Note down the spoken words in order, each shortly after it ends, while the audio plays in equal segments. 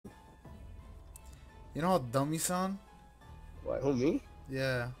You know how dumb you sound? What? Who, me?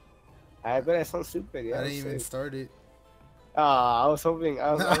 Yeah. I bet I sound stupid. I Yeah, didn't I'm even sick. start it. Ah, I was hoping.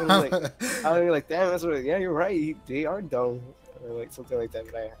 I was like, damn, that's what. Yeah, you're right. They are dumb, or like something like that.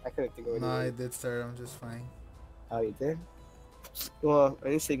 But I couldn't think of No, any I word. did start. I'm just fine. Oh, you did? Well, I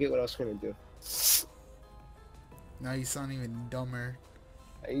didn't say get what I was trying to do. Now you sound even dumber.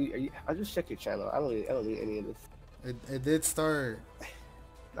 I'll just check your channel. I don't need any of this. It did start.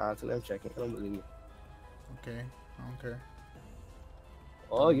 Nah, until I'm checking. I don't believe you. Okay. I don't care.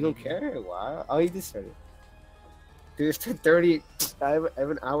 Oh, Don't you don't believe you. care? Wow. Oh, you just started. Dude, it's 10:30. I have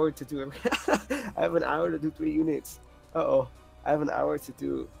an hour to do. I have an hour to do 3 units. Uh oh. I have an hour to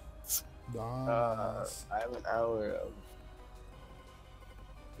do. Dumbass. I have an hour of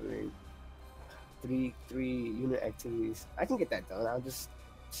doing three unit activities. I can get that done. I'll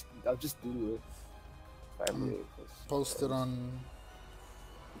just do it. 5 I'm million posted plus. on.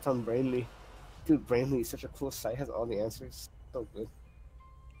 It's on Brainly. Dude, Brainly is such a cool site. Has all the answers. So good.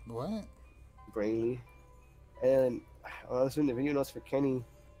 What? Brainly. And when I was doing the video notes for Kenny,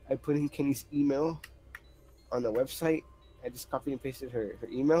 I put in Kenny's email on the website. I just copied and pasted her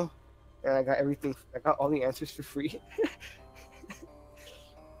email, and I got everything. I got all the answers for free.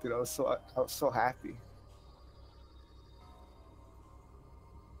 Dude, I was so happy.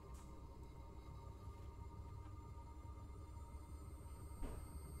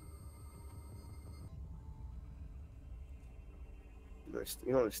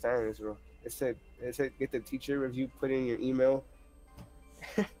 You don't understand this, bro. It said get the teacher review, put in your email.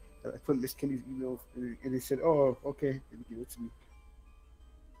 And I put Miss Kenny's email, and it said, "Oh, okay," and give it to me.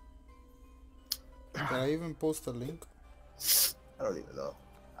 Did I even post a link? I don't even know.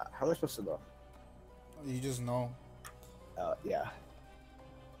 How am I supposed to know? You just know. Yeah.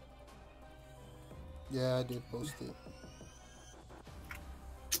 Yeah, I did post it.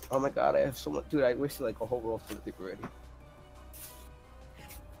 Oh my god, I have so much. Dude, I wasted like a whole roll full of paper already.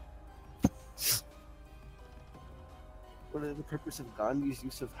 What is the purpose of Gandhi's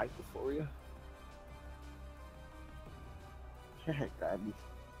use of hypophoria? Gandhi.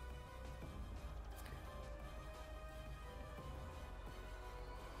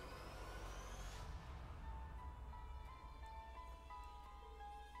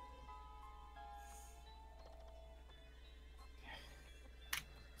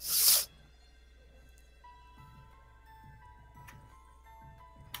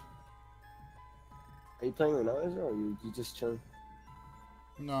 Are you playing right now, Ezra, or you just chilling?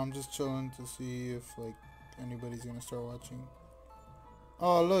 No, I'm just chilling to see if like anybody's gonna start watching.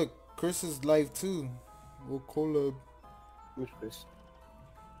 Oh look, Chris is live too. We'll collab. Which Chris?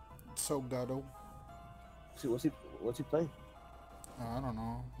 Salgado. See, what's he playing? I don't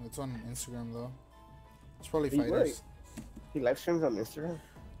know. It's on Instagram though. It's probably He what? fighters. He live streams on Instagram.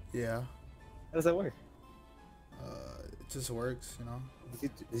 Yeah. How does that work? It just works, you know. Is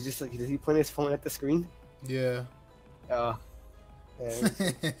he just like does he point his phone at the screen? Yeah. Uh, yeah,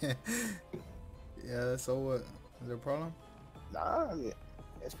 Yeah. So what? Is there a problem? nah, I mean,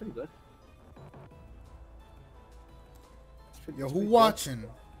 it's pretty good. Yo, It's who pretty good. watching?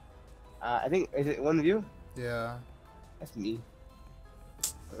 I think is it one of you? Yeah. That's me.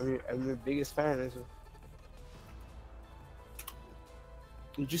 I'm the biggest fan.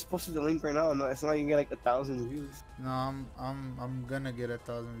 You just posted the link right now. No, it's not you get like 1,000 views. No, I'm gonna get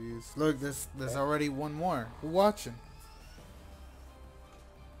 1,000 views. Look, there's already one more. Who watching?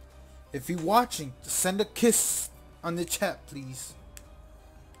 If you watching, send a kiss on the chat, please.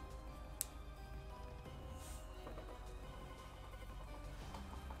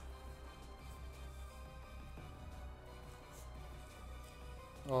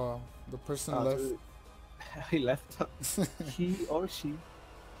 Oh, the person Oh, left. dude. He left. He or she.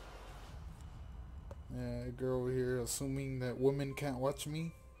 Yeah, a girl over here assuming that women can't watch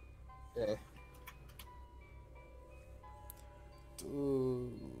me. Yeah.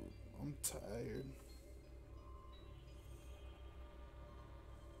 Dude, I'm tired.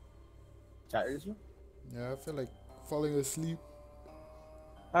 Tired as well? Yeah, I feel like falling asleep,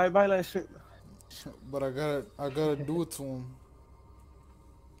 Alright, bye, live stream. but I gotta do it to him.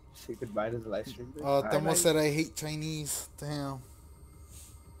 Say goodbye to the live stream. Bye, Temo bye. said I hate Chinese. Damn.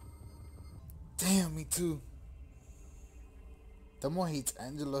 Damn, me too. Temo hates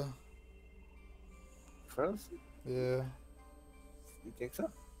Angela. Froze? Yeah, You think so?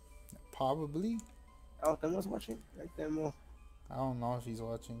 probably. Oh, Demo's watching? Like Demo. I don't know if he's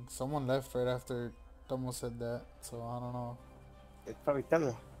watching. Someone left right after Temo said that, so I don't know. It's probably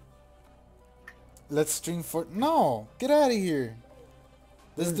Demo. Let's stream for no. Get out of here.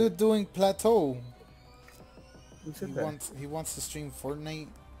 This dude doing plateau. Who said He that? wants to stream Fortnite.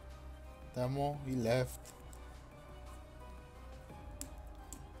 Demo, he left.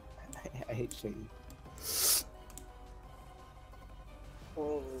 I hate Shane.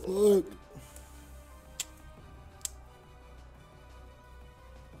 Fuck.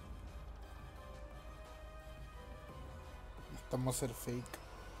 Demo said fake.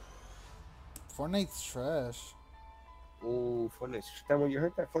 Fortnite's trash. Oh, Fortnite's. Then when you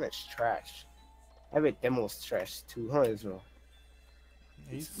heard that, Fortnite's trash. I bet Demo's trash too, huh, Israel?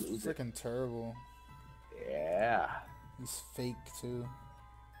 He's freaking terrible. Yeah. He's fake too.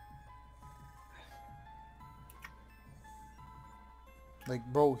 Like,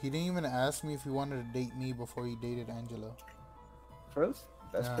 bro, he didn't even ask me if he wanted to date me before he dated Angela. First?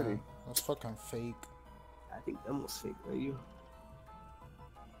 That's Yeah, pretty. that's fucking fake. I think Demo's fake, are you?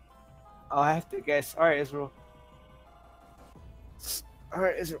 Oh, I have to guess. Alright, Israel.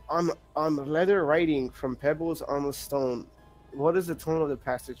 Alright, Israel. On the leather writing from pebbles on the stone, what is the tone of the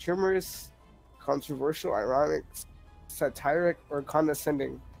passage? Humorous, controversial, ironic, satiric, or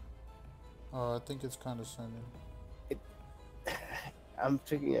condescending? I think it's condescending. I'm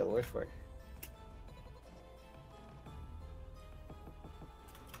taking it word for it.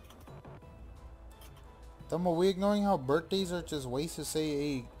 Dumb, are we ignoring how birthdays are just ways to say,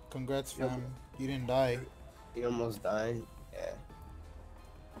 hey, congrats, fam, you didn't die. You almost died. Yeah.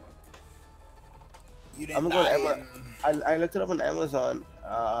 You I'm didn't gonna go to die. Amazon. I looked it up on Amazon.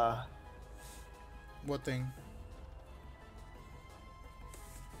 What thing?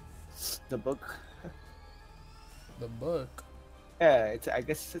 The book. The book. Yeah, I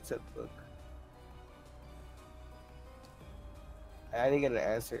guess it's a book. I didn't get an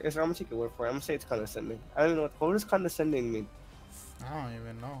answer. I'm gonna take your word for it. I'm gonna say it's condescending. I don't know what does condescending mean. I don't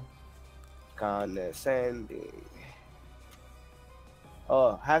even know. Condescending.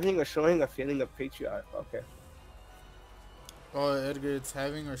 Oh, having or showing a feeling of patriotic. Okay. Oh, Edgar, it's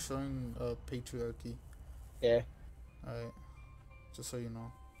having or showing patriarchy. Yeah. Alright. Just so you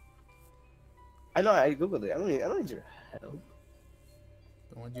know. I know. I googled it. I don't need your help.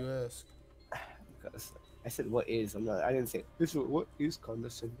 Then what'd you ask? Because I said what is. I didn't say this. What is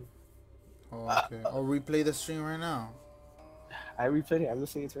condescending? Oh, okay. I'll replay the stream right now. I replayed it. I'm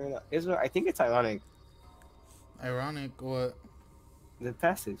listening to it right now. Israel, I think it's ironic. Ironic, what? The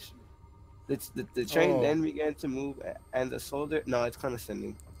passage. The train then began to move, and the soldier. No, it's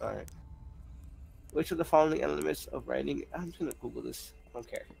condescending. All right. Which of the following elements of writing? I'm just gonna Google this. I don't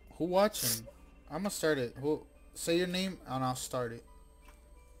care. Who watching? I'm gonna start it. Who? Say your name and I'll start it.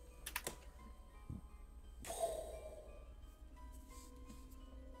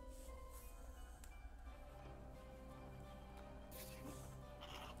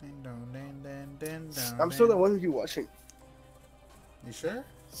 I'm still the one of you watching. You sure?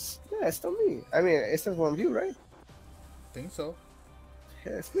 Yeah, it's still me. I mean, it's still one of you, right? Think so.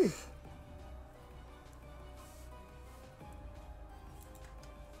 Yeah, it's me.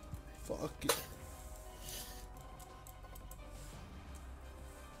 Fuck it.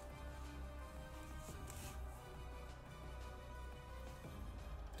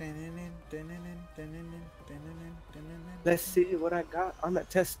 Let's see what I got on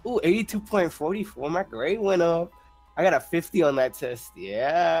that test. Ooh, 82.44. My grade went up. I got a 50 on that test.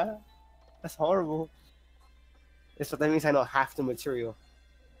 Yeah. That's horrible. That's what that means. I know half the material.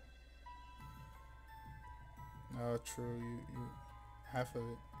 Oh, true. You half of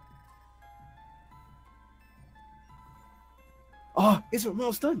it. Oh, it's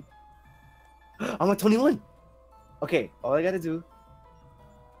almost done. I'm at 21. Okay, all I gotta do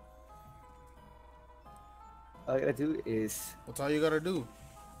is What's all you gotta do?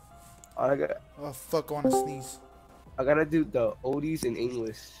 I Oh fuck! I wanna sneeze. gotta do the oldies in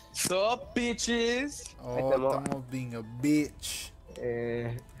English. Sup, bitches? Oh, Tomo being a bitch.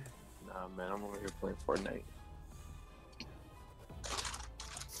 Nah, man, I'm over here playing Fortnite.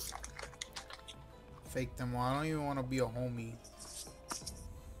 Fake them. I don't even want to be a homie.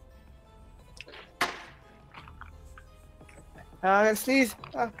 I gotta sneeze.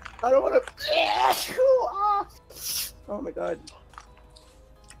 I don't wanna. Oh my god.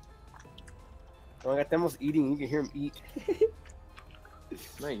 Oh, I got them eating. You can hear him eat.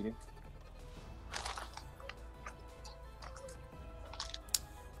 Not eating.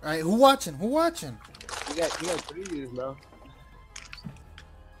 Alright, who watching? Who watching? You got previews now.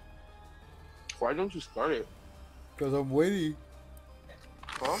 Why don't you start it? Cause I'm waiting.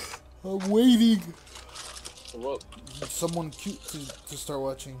 Huh? I'm waiting. What? Someone cute to start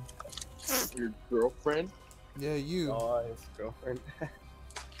watching. Your girlfriend? Yeah, you. Oh, his girlfriend.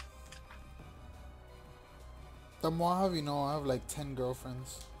 The more I have, you know, I have like 10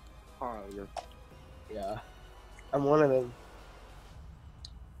 girlfriends. Oh, Yeah. I'm one of them.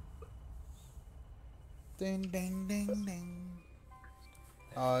 Ding, ding, ding, ding.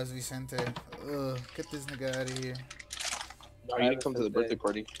 Oh, it's Vicente. Ugh, get this nigga out of here. No, you didn't come to the birthday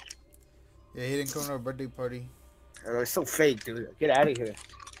party. Yeah, he didn't come to our birthday party. Oh, it's so fake, dude. Get out of here.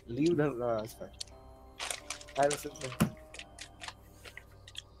 Leave them. No, it's fine.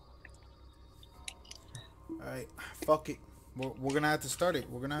 Alright, fuck it. We're gonna have to start it.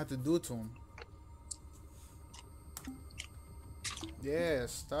 We're gonna have to do it to him. Yeah,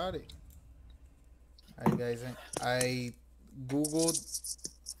 start it. Alright, guys. I googled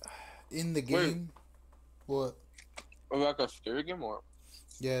in the game. Wait. What? Oh, like a scary game or?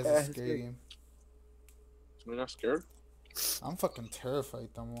 Yeah, it's Yeah, a it's scary good. game. You're not scared? I'm fucking terrified,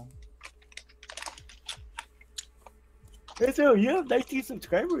 Tamo. Hey, so you have 19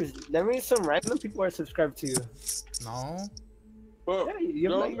 subscribers. That means some random people are subscribed to you. No, Bro, Yeah, you you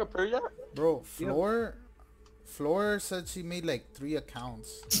have don't like, even pay yet? bro. Yeah. Floor said she made like 3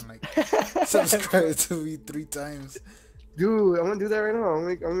 accounts and like subscribed to me 3 times. dude, I'm gonna do that right now.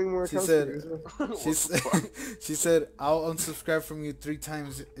 I'm gonna make more She accounts said- for you. She said, she said, I'll unsubscribe from you 3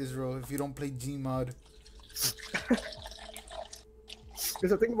 times, Israel, if you don't play Gmod.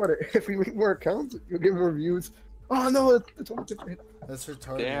 Because think about it. If we make more accounts, you'll get more views. Oh no, it's only different. That's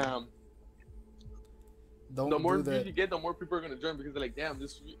retarded. Damn. Don't The more do views that. you get, the more people are gonna join because they're like, damn,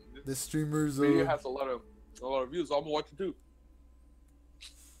 this The streamers video are. has a lot of views. So I'm gonna watch it too.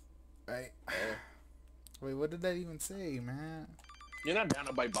 Right. Wait, what did that even say, man? You're not down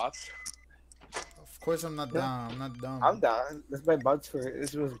to buy bots. Of course I'm not down. I'm not dumb. I'm down. Let's buy buds for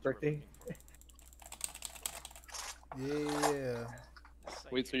Israel's birthday. Yeah.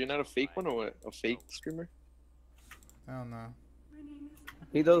 Wait, so you're not a fake one or what? A fake streamer? I don't know.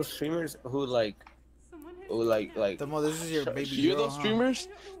 Hey, those streamers who like Tamo, this is your baby You're girl, those huh? streamers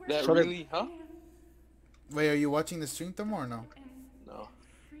that Shut it. really, huh? Wait, are you watching the stream, Tamo, or no? No.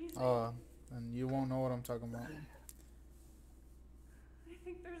 Oh, and you won't know what I'm talking about. I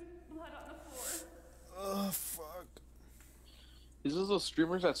think there's blood on the floor. Oh, fuck. These are those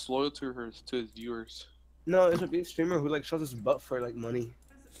streamers that's loyal to his viewers. No, it's a big streamer who like shows his butt for like money.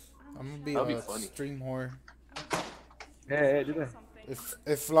 I'm gonna be That'd be a funny. stream whore. Yeah, do that. If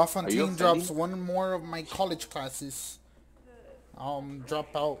Are you LaFontaine drops offending? one more of my college classes, I'll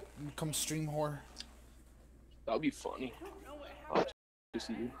drop out and become stream whore. That'd be funny. I'll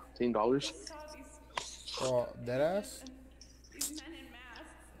see you. $10. Oh, deadass? These men in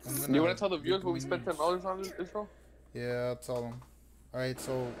masks. I'm You gonna wanna tell the viewers what we get spent memes. $10 on Israel? Yeah, I'll tell them. Alright,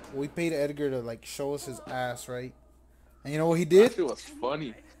 so we paid Edgar to like show us his ass, right? And you know what he That did? shit was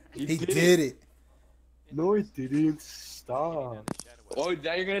funny. He did it. No, it didn't. Stop. Oh,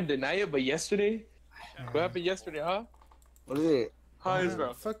 now you're gonna deny it, but yesterday? What happened yesterday, huh? What is it? Hi, Man,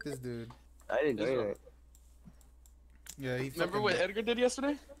 Israel. fuck this dude. I didn't do Israel. it. Yeah, he Remember fucking, what Edgar did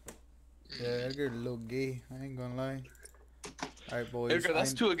yesterday? yeah, Edgar a little gay. I ain't gonna lie. Alright, boys. Edgar,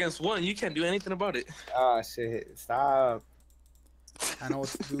 that's 2 against 1. You can't do anything about it. Ah, shit. Stop. I know what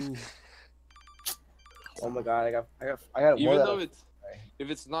to do. Oh my god, I got Even more though than it's if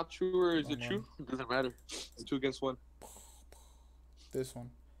it's not true or is it true, it doesn't matter. It's 2 against 1. This one.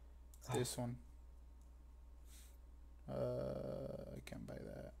 This one. I can't buy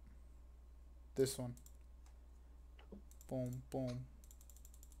that. This one. Boom, boom.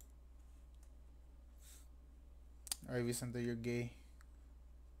 Alright, Vicente, you're gay.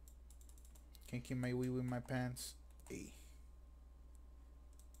 Can't keep my wee with my pants. Hey.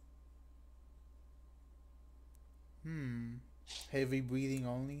 Heavy breathing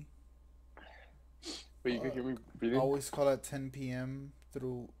only. Wait, you can hear me breathing? Always call at 10 p.m.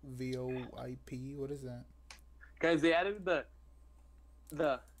 through VoIP. What is that? Guys, they added the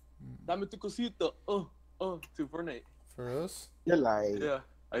Dame tu cosita, to Fortnite. For us? You're lying. Yeah,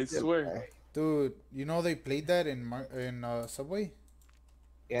 I You're swear. lying. Dude, you know they played that in Subway?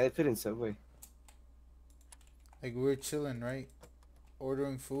 Yeah, they put it in Subway. Like we were chilling, right?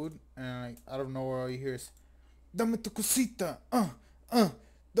 Ordering food, and like out of nowhere all you hear is Dame tu cosita,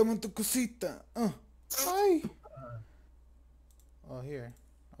 dame tu cosita, Hi. Oh, here.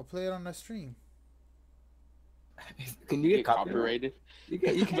 I'll play it on the stream. Can you Get get copyrighted?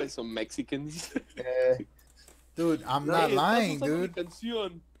 copyrighted. You By some Mexicans. Dude, I'm not lying, dude.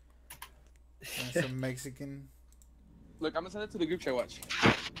 Canción. And some Mexican. Look, I'm gonna send it to the group chat. Watch.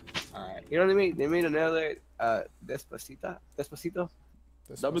 Alright. You know what they made? They made another Despacito.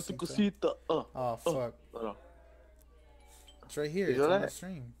 Dame tu cosita. Oh, fuck. No. It's right here. You It's know on the that?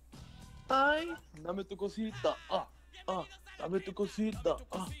 stream. Ay, dame tu cosita. Dame tu cosita.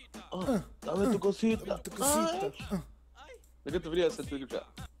 Dame tu cosita. Dame tu cosita. Look at the video I sent to the group chat.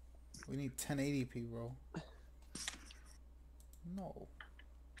 We need 1080p, bro. No.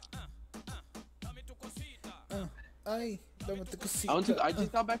 Ay, dame tu I cosita.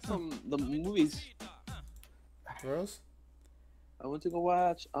 just got back from the movies. Girls? I went to go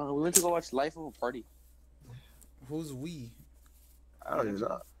watch. We went to go watch Life of a Party. Who's we? I don't even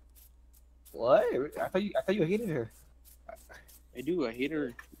know. What? I thought you hated her. I do. I hate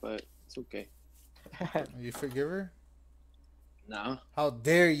her, but it's okay. You forgive her? Nah. How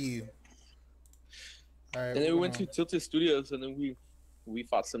dare you? Alright, And then we went to Tilted Studios, and then we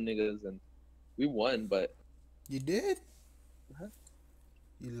fought some niggas, and we won. But You did? Uh-huh.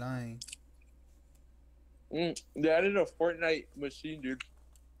 You lying. they added a Fortnite machine, dude.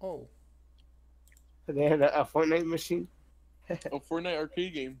 Oh. They had a Fortnite machine. A Fortnite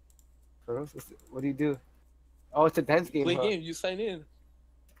arcade game. What do you do? Oh, it's a dance game. Play Huh? game. You sign in.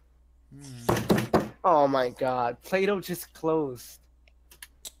 Oh my god, Play-Doh just closed.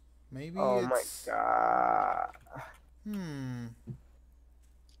 Maybe Oh my it's... god.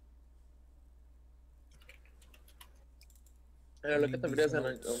 Yeah, look at the Read these videos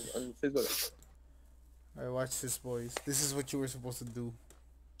notes. on Facebook. Alright, watch this, boys. This is what you were supposed to do.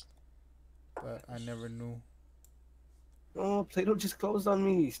 But I never knew. Oh, Play-Doh just closed on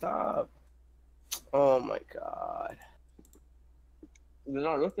me. Stop. Oh my god. They're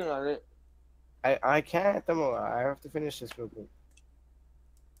not looking at it. I can't, Tamo. I have to finish this real quick.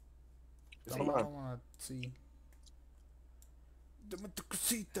 Just I hold on. wanna see. Dame tu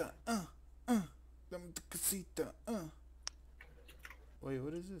cosita. Dame tu cosita. Wait,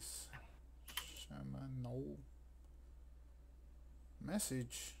 what is this? Shaman, no.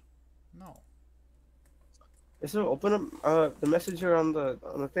 Message? No. So open up the messenger on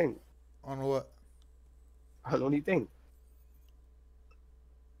the thing. On what? On the only thing.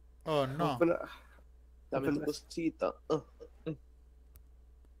 Oh, no. Dame tu cosita.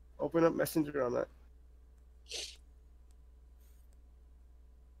 Open up messenger on that.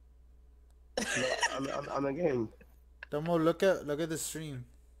 No, on the game. Tomo, look at the stream.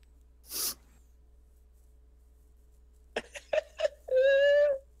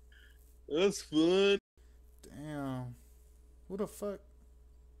 That's fun. Damn. Who the fuck?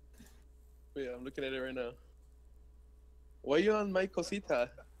 Wait, I'm looking at it right now. Why you on my cosita?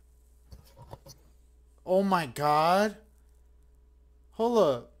 Oh my god. Hold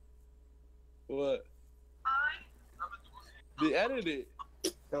up. What? They added it.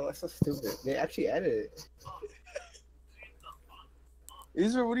 No, that's so stupid. They actually added it.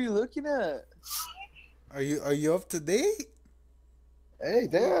 Israel, what are you looking at? Are you up to date? Hey,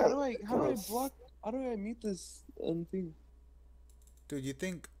 damn. How do I block? How do I mute this thing? Dude, you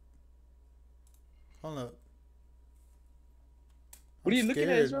think... Hold up. What are you I'm looking at,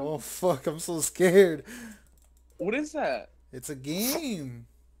 scared. Israel? Oh fuck, I'm so scared. What is that? It's a game.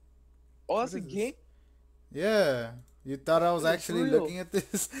 Oh, that's What a is game? Yeah. You thought I was It's actually real. looking at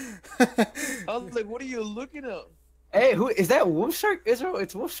this? I was like, what are you looking at? Hey, who is that? Wolf Shark? Israel,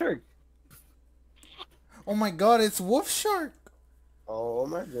 it's Wolf Shark. Oh my god, it's Wolf Shark. Oh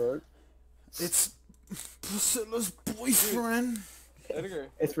my god. It's Priscilla's boyfriend. Edgar,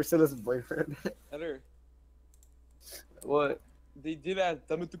 It's Priscilla's boyfriend. Edgar, What? they did add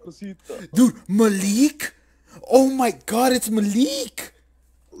Dame tu cosita. Dude, Malik? Oh my god, it's Malik.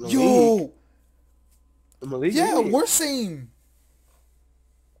 Yo. Malik? Yeah, really? we're same.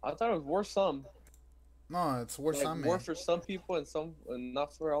 I thought it was war some. No, it's worse Like war for some people and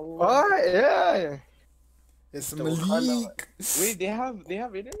not for all of them. What? Yeah. It's Don't find Malik. Wait, they have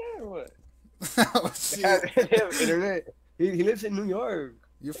internet or what? Oh, Yeah, shit. they have internet. He lives in New York.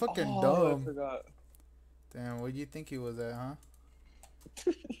 You're fucking Oh, I dumb. forgot. Damn, where do you think he was at, huh?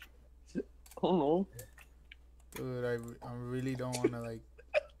 I don't know. Dude, I really don't want to, like...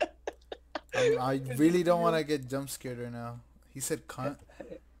 I really don't want to get jump scared right now. He said cunt.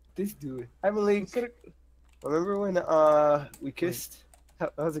 This dude. Hi, Malik. Remember when we kissed?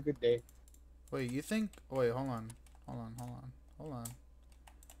 That was a good day. Wait, you think... Wait, hold on. I'm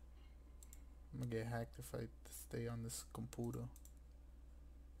gonna get hacked if I stay on this computer.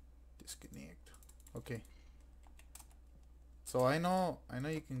 Disconnect. Okay. So I know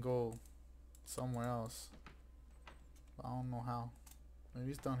you can go somewhere else. But I don't know how.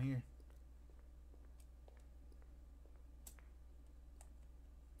 Maybe it's down here.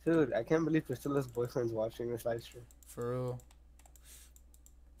 Dude, I can't believe Priscilla's boyfriend's watching this live stream. For real.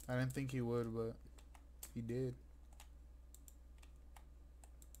 I didn't think he would, but he did.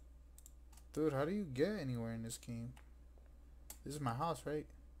 Dude, how do you get anywhere in this game? This is my house, right?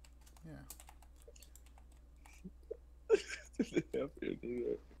 Yeah.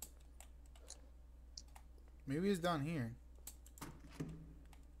 Maybe it's down here.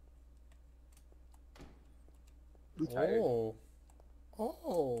 I'm tired. Oh.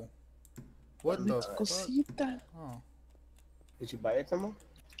 Oh. What the fuck? Cosita. Oh. Did you buy it, Tamo?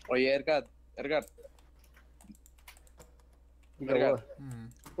 Oye, Edgar. You got Verga. what? Hmm.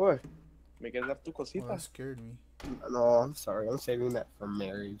 What? ¿Me quieres dar tu Well, cosita? that scared me. No, I'm sorry. I'm saving that for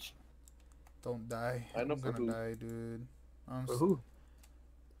marriage. Don't die. I know I'm for gonna who. die, dude. For who?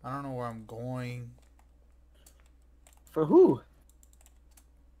 I don't know where I'm going. For who?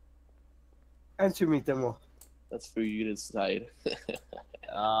 Answer me, Tamo. That's for you to decide.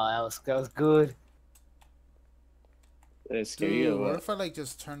 Oh, that was good. Did it scare you Dude, or what what? if I like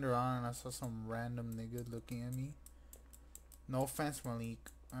just turned around and I saw some random nigga looking at me? No offense, Malik.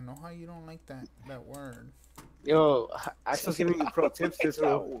 I know how you don't like that word. Yo, Axel's giving you pro tips this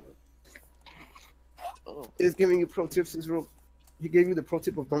room. He's giving you pro tips this room. He gave you the pro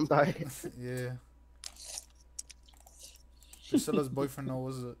tip of don't die. Yeah. Priscilla's boyfriend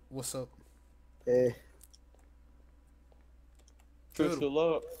knows what's up. Eh. Dude,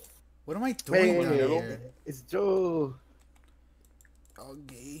 Priscilla. what am I doing down Hey, here? it's Joe.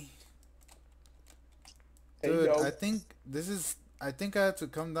 Okay. Hey, Dude, yo. I think I have to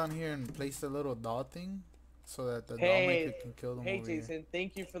come down here and place the little doll thing so that the doll maker can kill them Hey, over here. Jason.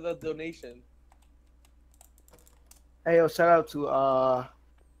 Thank you for the donation. Hey, yo, shout out to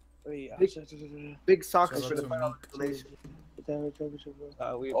Wait, Big Socks Shout out for the to $5 Meek. donation.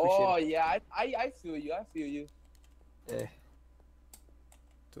 We appreciate Oh it. yeah, I feel you. I feel you. Yeah.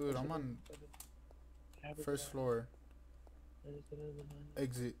 Dude, I'm on first floor.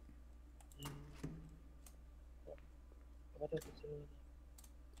 Exit.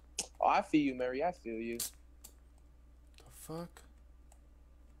 Oh, I feel you, Mary. I feel you. The fuck?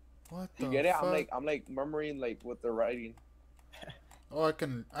 What the You get it? fuck? I'm like murmuring like what they're writing. Oh, I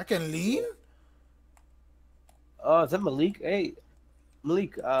can lean? Oh, is that Malik? Hey,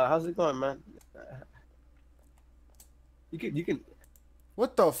 Malik, how's it going, man? You can.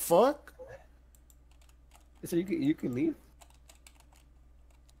 What the fuck? So you can leave.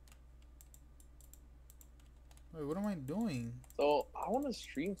 Wait, what am I doing? So I want to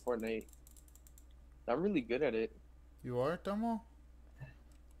stream Fortnite. I'm really good at it. You are, Tomo?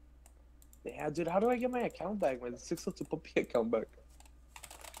 Yeah, dude. How do I get my account back? My 602 puppy account back.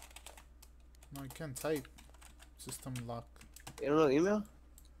 No, I can't type. System lock. You don't know the email?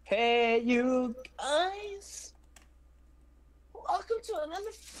 Hey, you guys. Welcome to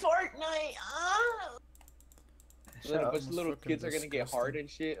another Fortnite. Shut Then a up. bunch of little fucking kids are gonna get hard disgusting. and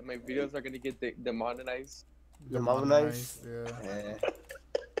shit, and my videos are gonna get demonetized. Demonetized? Yeah.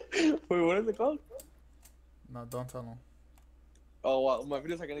 Yeah. Wait, what is it called? No, don't tell them. Oh, well, my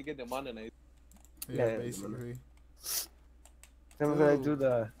videos are gonna get demonetized. Yeah, Yeah, basically. Then we're gonna Dude. do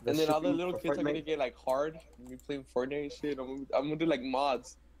the And then all the shipping little for kids are gonna Fortnite. get like hard. And we playing Fortnite and shit. I'm gonna do like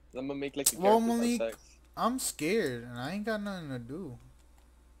mods. I'm gonna make like a Well, character Malik- sex. I'm scared and I ain't got nothing to do.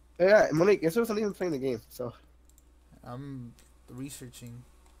 Yeah, Monique, guess who's not even playing the game? So I'm researching.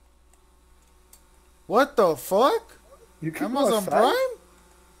 What the fuck? you can go Amazon outside? Prime?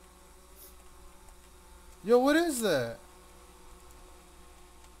 Yo, what is that?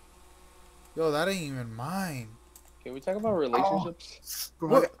 Yo, that ain't even mine. Can we talk about relationships? Bro,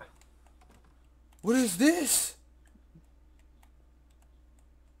 What? What is this?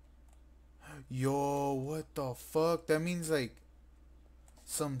 Yo, what the fuck? That means like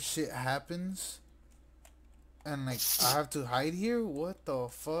some shit happens and like I have to hide here? What the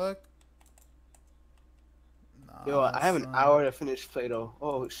fuck? Yo, I have an son. hour to finish Play-Doh.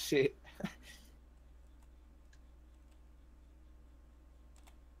 Oh shit.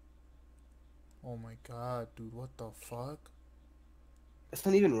 Oh my god, dude, what the fuck? That's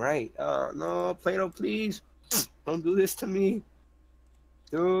not even right. No, Play-Doh, please. Don't do this to me.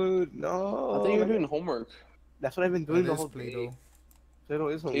 Dude, no. I thought you were doing homework. That's what I've been doing That the is whole day. Play-Doh. Play-Doh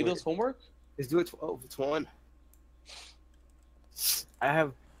is homework. Play-Doh's homework? Let's do it. Oh, it's one. I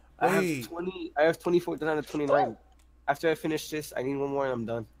have 20. I have 24 done out of 29. After I finish this, I need one more and I'm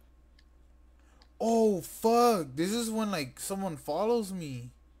done. Oh fuck! This is when like someone follows me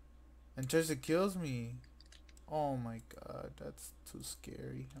and tries to kills me. Oh my god, that's too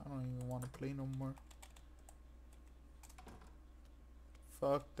scary. I don't even want to play no more.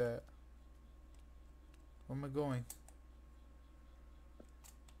 Fuck that. Where am I going?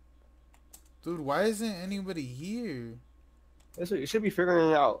 Dude, why isn't anybody here? That's what you should be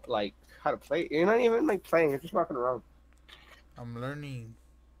figuring out, like how to play. You're not even like playing. You're just walking around. I'm learning.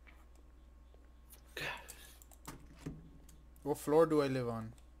 What floor do I live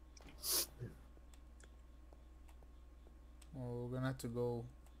on? Oh, we're gonna have to go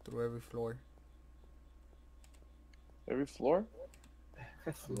through every floor. Every floor?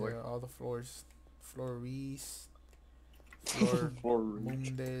 Lord. Yeah, all the floors. Floor Reese. Floor Floor.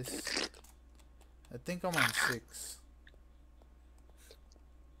 Mundes. I think I'm on 6.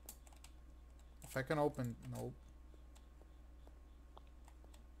 If I can open, nope.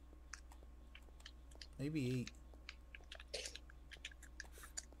 Maybe 8.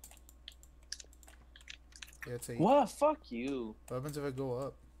 Yeah, it's 8. What? Fuck you. What happens if I go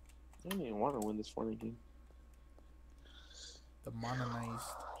up? I don't even want to win this funny game. The mononized.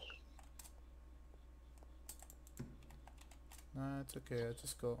 Nah, it's okay. I'll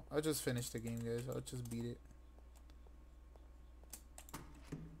just go. I'll just finish the game, guys. I'll just beat it.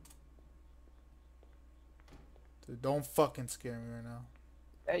 Dude, don't fucking scare me right now.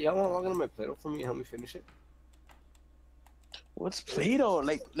 Hey, y'all want to log into my Play-Doh for me and help me finish it? What's Play-Doh?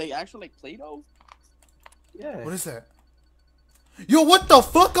 Like actual like Play-Doh? Yeah. What is that? Yo, what the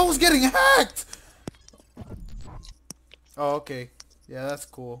fuck? I was getting hacked! Oh, okay. Yeah, that's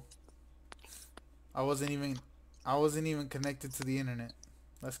cool. I wasn't even connected to the internet.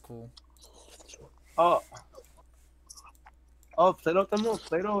 That's cool. Oh. Oh, Play-Doh demo.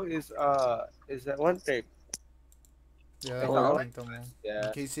 Play-Doh is that one thing. Yeah, Like, that's I one like- thing, Tomo. Yeah.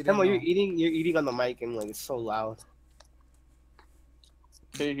 In case you didn't Demo, know. you're eating on the mic and like it's so loud.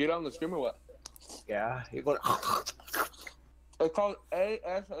 Can you hear it on the stream or what? Yeah, you're going It's called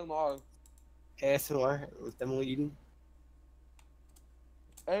ASMR. ASMR with Demo eating.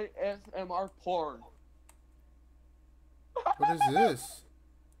 ASMR porn. What is this?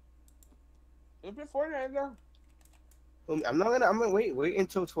 Is it Fortnite in there? I'm gonna wait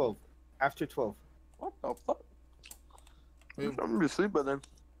until 12. After 12. What the fuck? Wait, I'm gonna be asleep by then.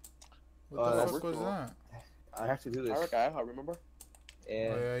 what Oh, the that's fuck was cool. that? I have to do this. I work at IHOP, remember?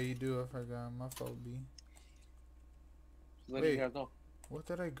 Yeah. Oh yeah, you do. I forgot. My fault, B. Just letting Wait. you guys know. What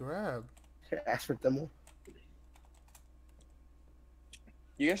did I grab? Ask for Demo.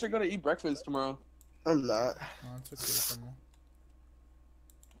 You guys should go to eat breakfast tomorrow. I'm not. No, it's okay, Tomo.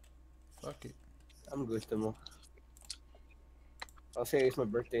 Fuck it. I'm good, Demo. I'll say it's my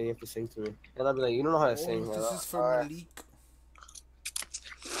birthday and you have to sing to me. And I'll be like, you don't know how to sing. Oh, Like, this is for alright. Malik.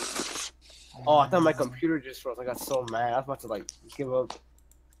 Oh, I thought my computer just froze. I got so mad. I was about to like give up.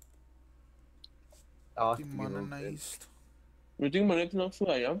 Oh, I have to give up. Demonized. You think Malik knows who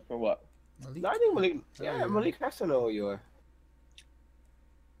I am or what? Malik? No, I think Malik. Hell Yeah, yeah. Malik has to know who you are.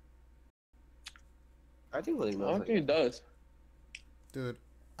 I think Malik I knows. don't Like, think he does. Dude,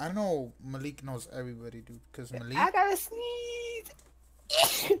 I know Malik knows everybody, dude. Because Malik, I gotta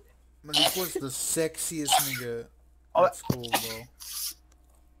sneeze. Malik was the sexiest nigga Oh. at school, bro.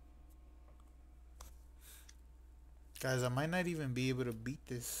 Guys, I might not even be able to beat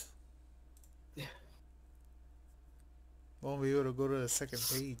this. Won't be able to go to the second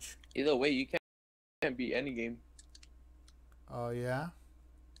page. Either way, you can't beat any game. Oh, yeah?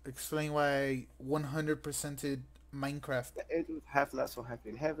 Explain why I 100%ed Minecraft. It was half not so happy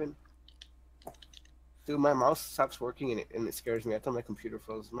in heaven. Dude, my mouse stops working and it scares me. I thought my computer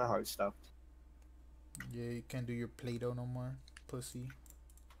froze. My heart stopped. Yeah, you can't do your Play-Doh no more, pussy.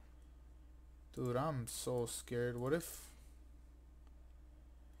 Dude, I'm so scared. What if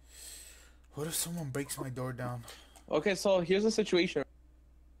someone breaks my door down? Okay, so here's the situation.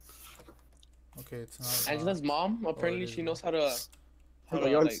 Okay, it's not. Angela's mom, apparently it she is, knows how to Hey,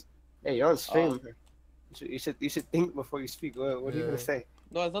 you're on, like. hey, you're on stream. You should think before you speak. What are you Yeah. gonna say?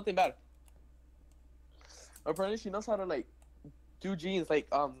 No, it's nothing bad. Apparently she knows how to like do jeans, like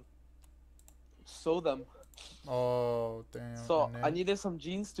sew them. Oh, damn. So and I then- needed some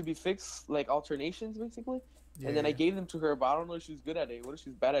jeans to be fixed, like alternations basically. yeah, And then I yeah. gave them to her, but I don't know if she's good at it. What if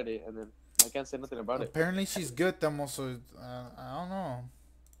she's bad at it? And then I can't say nothing about it. Apparently she's good, Tamo, so I don't know.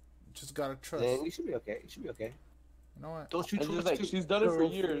 Just gotta trust. Man, you should be okay. You should be okay. You know what? Don't you And trust just like your she's done it for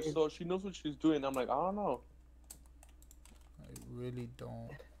years, girlfriend? so she knows what she's doing. I'm like, I don't know. I really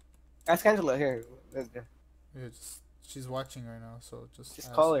don't. Ask Angela here. Yeah, she's watching right now, so just Just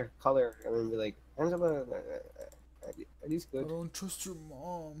ask. call her, and then be like, Angela, are these I good? don't trust your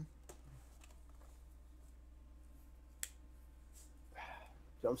mom.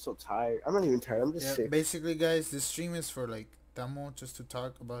 I'm so tired. I'm not even tired. I'm just Yeah, sick. basically, guys, this stream is for like Tamo, just to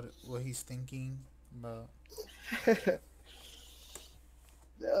talk about it, what he's thinking about.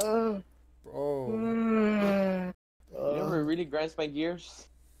 No. Bro, You know what really grinds my gears?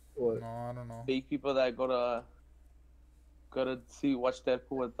 What? no, I don't know. Fake people that go to watch Deadpool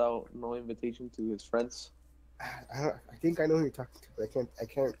without no invitation to his friends. I think I know who you're talking to, but I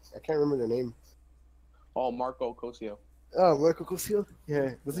can't remember the name. Oh, Marco Cosio. Oh, Marco Cosio?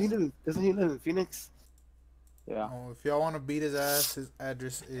 Yeah. Doesn't he live in Phoenix? Yeah. Oh, if y'all want to beat his ass, his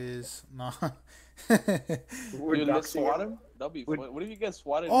address is nah. We're Dude, let's doxing swat him. him? That'd be We're- funny. What if you get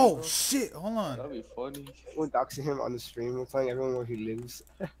swatted? Oh bro? shit! Hold on. That'd be funny. We're doxing him on the stream. We're telling everyone where he lives.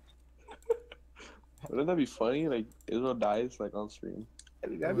 Wouldn't that be funny? Like Israel dies like on stream.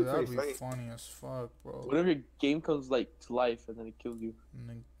 That'd Dude, be that'd pretty be funny. funny as fuck, bro. What if your game comes like to life and then it kills you? And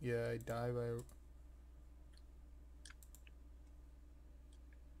then, yeah, I die by.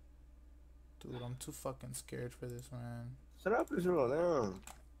 Dude, I'm too fucking scared for this, man. Shut up, Israel.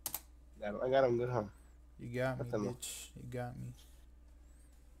 Damn. I got him good, huh? You got me, Nothing. bitch. You got me.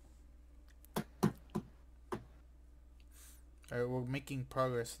 Alright, we're making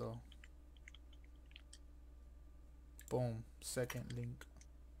progress though. Boom. Second link.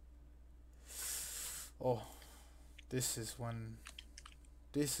 Oh. This is when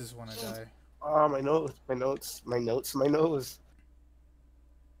I die. Oh, my nose.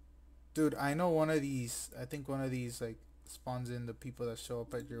 Dude, I know one of these, I think one of these like spawns in the people that show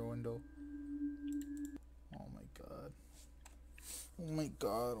up at your window. Oh my god. Oh my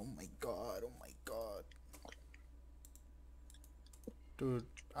god, oh my god, oh my god. Dude,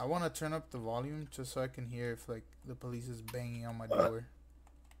 I want to turn up the volume just so I can hear if like the police is banging on my door.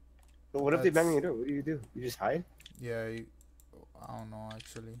 But what if they That's- bang on your door? What do? You just hide? Yeah, I don't know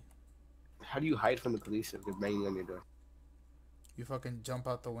actually. How do you hide from the police if they're banging on your door? You fucking jump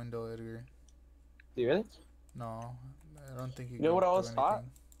out the window, Edgar. Do you really? No, I don't think you You know can what I do was taught?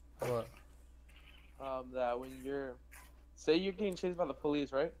 anything. What? That when say you're getting chased by the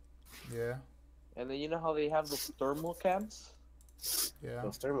police, right? Yeah, And then you know how they have those thermal cans? yeah.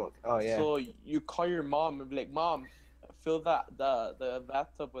 Those thermal. Oh yeah. So you call your mom and be like, Mom, fill the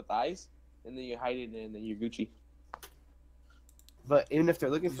bathtub with ice, and then you hide it and then you're Gucci. But even if they're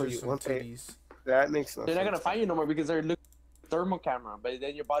looking These for are you, some once they, titties. that makes no They're not sense. gonna find you no more because they're looking at the thermal camera. But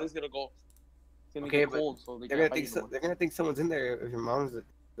then your body's gonna go. It's gonna Okay, get but cold, so they They're can't gonna find think you no more. they're gonna think someone's in there if your mom's at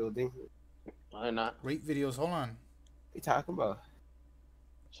the building. What Why not? Rate videos. Hold on. are you talking about?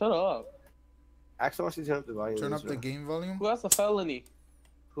 Shut up. Axel wants you to turn up the volume. Turn up as the well. game volume. Who has a felony?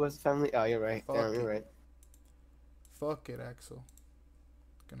 Who has a family? Oh, you're right. Fuck Damn, you're it. right. Fuck it, Axel.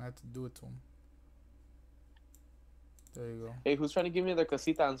 Gonna have to do it to him. There you go. Hey, who's trying to give me their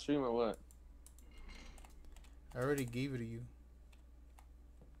casita on stream or what? I already gave it to you.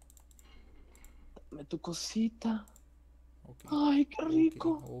 Dame tu cosita. Okay. Ay, qué Okay.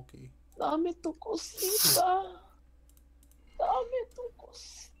 rico. Okay. Dame tu cosita. Dame tu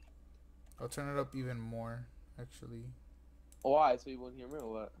cosita. I'll turn it up even more, actually. Why? So you won't hear me or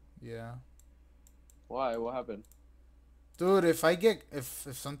what? Yeah. Why? What happened? Dude, if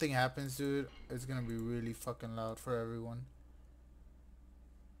something happens, dude, it's gonna be really fucking loud for everyone.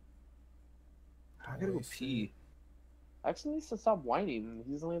 I gotta go Wasted. pee. Axel needs to stop whining.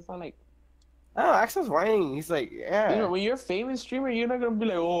 It's not like. Oh, Axel's whining. He's like, yeah. You know, when you're a famous streamer, you're not gonna be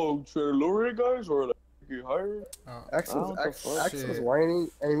like, oh, should I lower it, guys, or like get higher? Axel's, what the fuck? Axel's Shit. whining,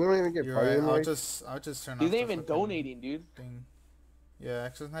 and we don't even get You're party right. anymore. I'll just turn He's off not the even fucking donating, dude. thing. Yeah,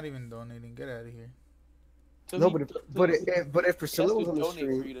 Axel's not even donating. Get out of here. So No, he- but he if has Priscilla to was on the donate for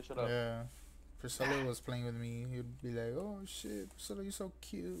stream, you to shut up. Yeah. Priscilla was playing with me. He'd be like, "Oh shit, Priscilla, you're so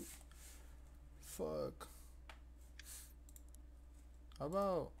cute." Fuck. How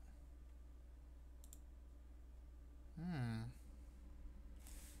about?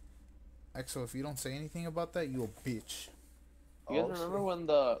 Axel, if you don't say anything about that, you a bitch. You guys Oh, remember shit.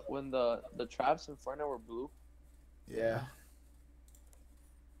 when the traps in Fortnite were blue? Yeah.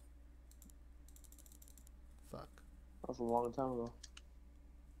 Fuck. That was a long time ago.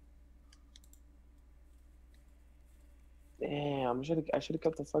 Damn, I should have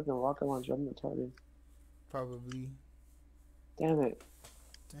kept the fucking rocket launcher. I'm retarded. Probably. Damn it,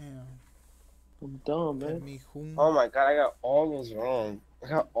 Damn. I'm dumb, Let man. Oh me whom? my god, I got all those wrong. I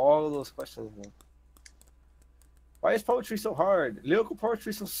got all of those questions wrong. Why is poetry so hard? Lyrical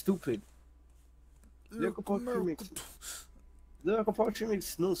poetry so stupid. Lyrical poetry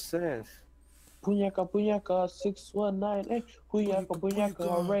makes no sense. Puñaca, 619, eh.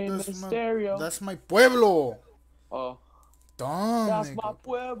 Puñaca, Rey Mysterio. That's my pueblo. Oh, Dumb. that's nigga. my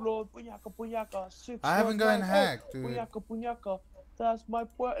pueblo. Puñaca, 619. I haven't gotten hacked, dude. Puñaca, that's my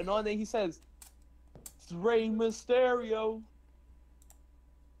pueblo. And on there he says, it's Rey Mysterio.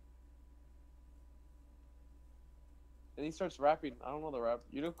 And he starts rapping. I don't know the rap.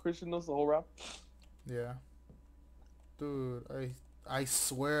 You know Christian knows the whole rap? Yeah. Dude, I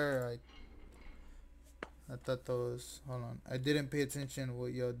swear I thought those. Hold on. I didn't pay attention to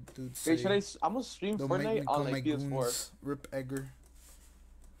what your dude Wait, said. I'm gonna stream Don't make me Fortnite call on my like PS4. goons. Rip Edgar.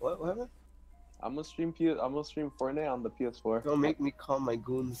 What happened? I'm gonna stream Fortnite on the PS4. Don't make me call my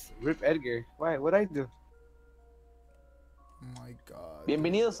goons Rip Edgar. Why? What'd I do? Oh my god.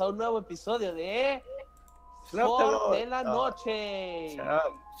 Bienvenidos a un nuevo episodio de Shut up, Sport de Temo. la Oh, Noche. Shut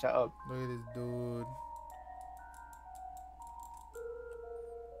up. Shut up. Look at this dude.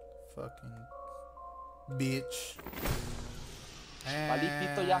 Fucking Bitch.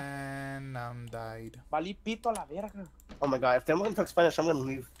 Valipito ya. And I'm died. Valipito a la verga. Oh my god, if they're looking to talk Spanish, I'm gonna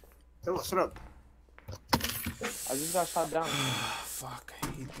leave. Someone, shut up. I just got shot down. Fuck, I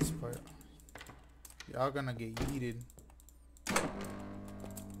hate this part. Y'all gonna get yeeted.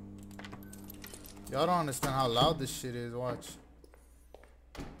 Y'all don't understand how loud this shit is. Watch.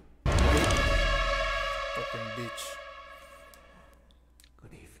 Fucking bitch.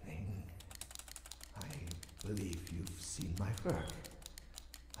 Good evening. I believe you've seen my work.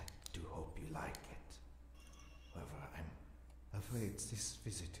 I do hope you like it. However, I'm afraid this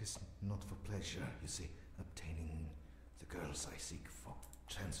visit is not for pleasure. You see, obtaining the girls I seek for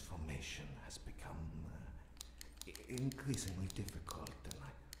transformation has become increasingly difficult, and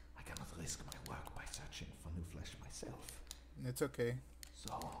I cannot risk my work by searching for new flesh myself. It's okay.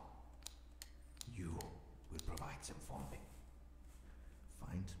 So, you will provide them for me.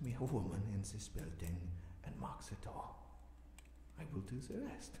 Find me a woman in this building and mark the door. I will do the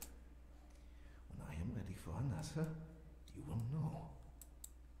rest. When I am ready for another, you will know.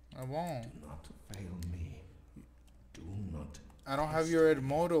 I won't. Do not fail me. Do not. I don't have your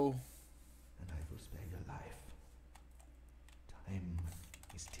Edmodo. And I will spare your life. Time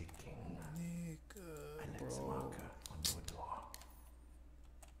is ticking. I left the marker on your door.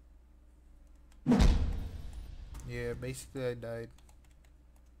 Yeah, basically I died.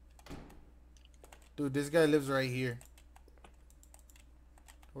 Dude, this guy lives right here.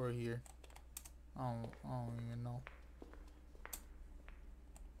 Or here. I don't even know.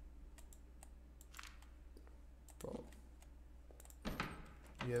 Bro.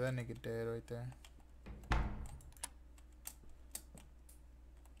 Yeah, that nigga dead right there.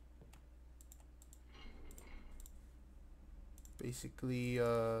 Basically,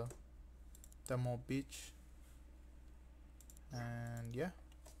 demo bitch. And yeah.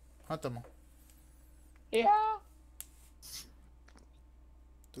 Hunt them. Yeah.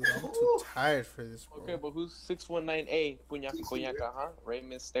 Dude, I'm too tired for this, bro. Okay, but who's 619A? Puñaca, puñaca, huh? Rey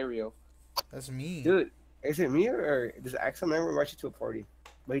Mysterio. That's me. Dude, is it me or does Axel never invite you to a party?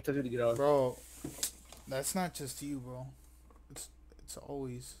 But he told you to get out. Bro, that's not just you, bro. It's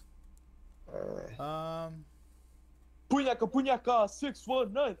always. Puñaca, puñaca,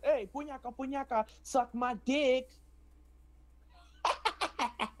 619A. Puñaca, puñaca, suck my dick.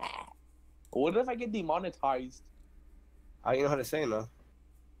 What if I get demonetized? You know how to say it now.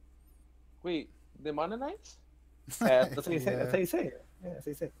 Wait, demonetized? That's how you say it. Yeah. That's how you say it. Yeah, that's how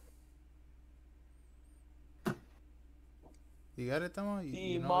you say it. You got it, Tamo? You know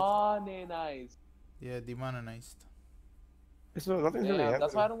it? Demonetized. Yeah, demonetized. Nothing's really Yeah, happening.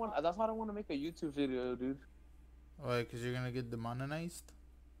 that's why I don't want. That's why I don't want to make a YouTube video, dude. Why? Cause you're gonna get demonetized?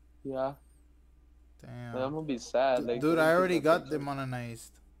 Yeah, Damn. like, I'm gonna be sad. Like, Dude, I already got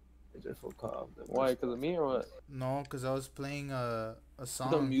demonetized. Is it full call? Why? Cause of me or what? No, cause I was playing a The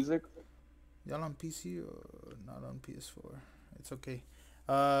song. music. Y'all on PC or not on PS4? It's okay.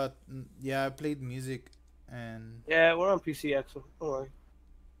 Yeah, I played music and Yeah, we're on PC, Axel. Don't worry.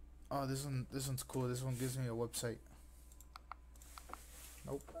 oh, this one's cool. This one gives me a website.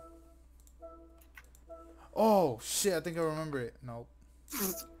 Nope. Oh shit! I think I remember it. Nope.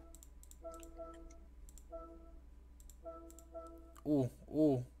 Ooh.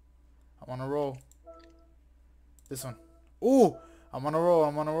 I'm on a roll. This one. Ooh! I'm on a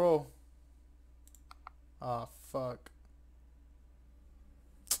roll. Ah, fuck.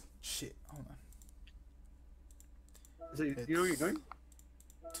 Shit. Hold on. So you know what you're doing?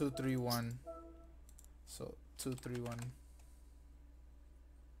 231. So 231.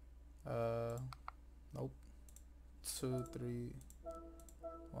 Nope. 2 3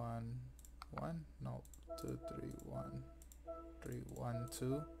 1 1. No. 2 3 1 3 1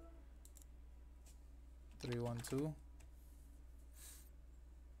 2 3 1 2.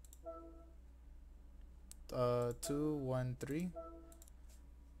 2 1 3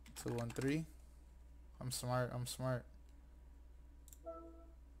 2 1 3. I'm smart.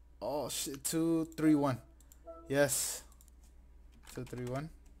 Oh shit. 2 3 1. Yes. 2 3 1.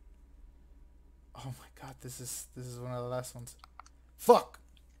 Oh my god, this is one of the last ones. Fuck.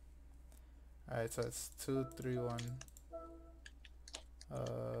 Alright, so it's 2 3 1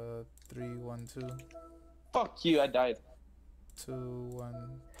 3 1 2 Fuck you! I died. 2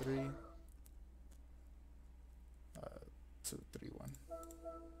 1 3 2 3 1.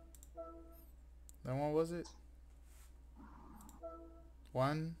 Then what was it?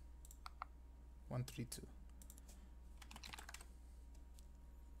 1 1 3 2.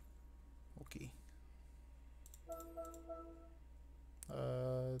 Okay.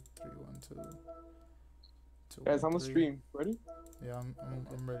 3 1 2 2 Guys, 1, on the 3. stream. Ready? Yeah, I'm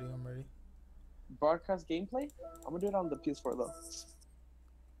ready. broadcast gameplay. I'm gonna do it on the PS4 though.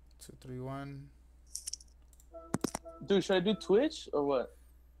 231. Dude, should I do Twitch or what?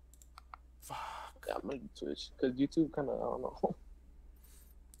 Fuck. Yeah, I'm gonna do Twitch because YouTube kind of I don't know.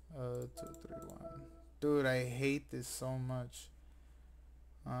 231. Dude, I hate this so much.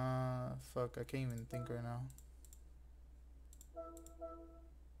 Fuck, I can't even think right now.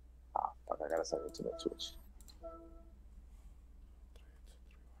 Ah, fuck, I gotta send it to my Twitch.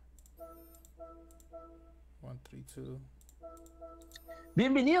 132.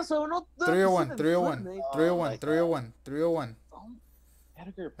 Bienvenidos a un otro 301, episodio de 301, Fortnite. 301, 301, 301.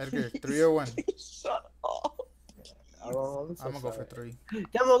 Edgar, Edgar, please. 301. Shut up. Oh, I'm so I'm gonna go for sorry. 3.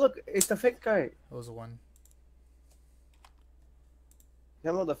 Demo, look, it's the fake guy. That was a 1.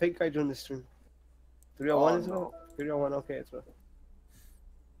 Demo, the fake guy joined the stream. 301 Oh, is no. well? 301, okay, it's well.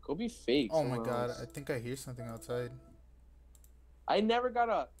 Go be fake. Oh my somewhere god, else. I think I hear something outside. I never got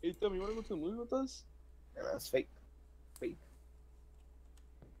a. Hey, Tim, you wanna go to the movie with us? Yeah, that's fake.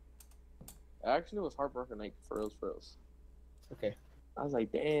 Actually, it was heartbroken. Like for reals, for reals. Okay. I was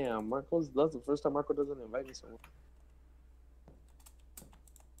like, damn, Marco's. That's the first time Marco doesn't invite me somewhere.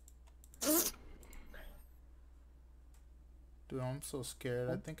 Dude, I'm so scared.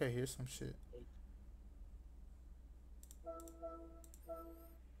 I think I hear some shit.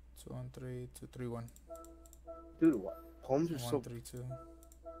 213, 231, Dude, what? Homes are so. 132.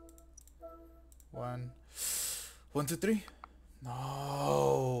 1, 123.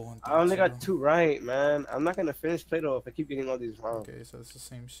 No. I only got 132. 2 right, man. I'm not gonna finish Play-Doh if I keep getting all these wrong. Okay, so it's the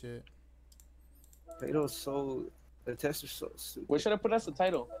same shit. Play-Doh is so. The tests are so stupid. What should I put as the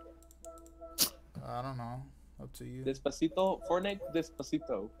title? I don't know. Up to you. Despacito, Fortnite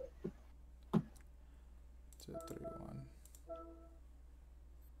Despacito. 231.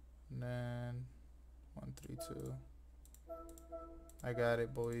 And then 132. I got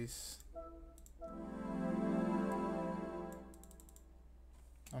it, boys.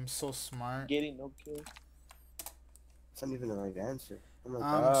 I'm so smart. Getting no kill. It's not even the right answer. Oh my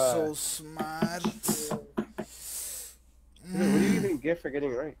I'm god. so smart. Dude, what do you even get for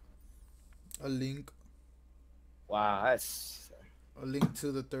getting it right? A link. Wow, that's. A link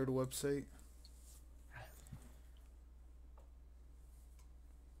to the third website.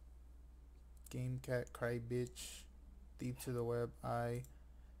 Game Cat Cry Bitch. Deep to the Web I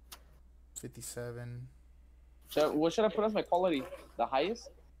 57. What should I put as my quality? The highest?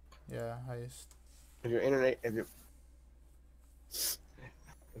 Yeah, highest. If your internet, if your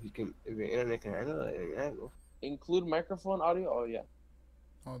internet can handle it, yeah, go. Include microphone audio? Oh, yeah.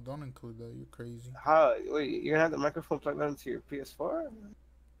 Oh, don't include that. You're crazy. How? Wait, you're gonna have the microphone plugged into your PS4?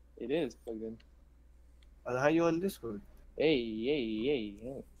 It is plugged in. How you on Discord?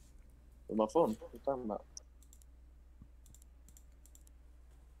 Hey. With my phone. What are you talking about?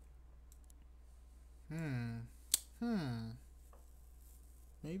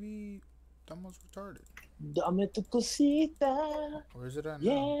 Maybe Damo's retarded. Dame tu cosita. Where is it at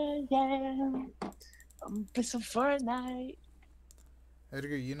now? Yeah. I'm playing some Fortnite.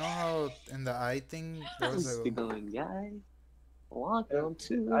 Edgar, you know how in the eye thing there I'm was a going, guy. Welcome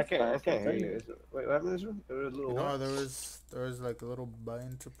to. I can't hear you. Wait, what happened to this room? There was a little you know how what? there was like a little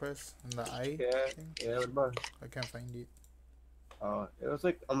button to press in the eye Yeah, thing? yeah, what about? I can't find it. It was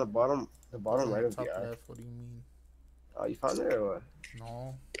like on the bottom It's right on of the top the eye. left. What do you mean? Oh, you found it or what?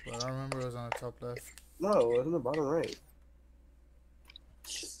 No, but I remember it was on the top left. No, it was on the bottom right.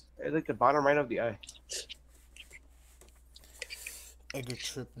 It's like the bottom right of the eye. Edgar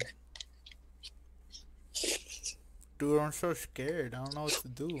tripping. Dude, I'm so scared. I don't know what to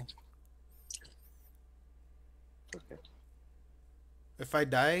do. Okay. If I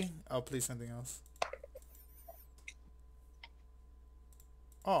die, I'll play something else.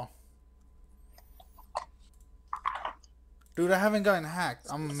 Oh. Dude, I haven't gotten hacked.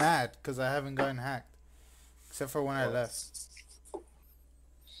 I'm mad because I haven't gotten hacked. Except for when I left.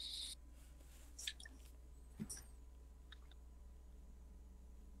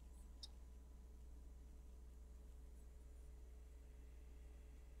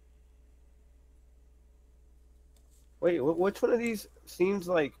 Wait, which one of these seems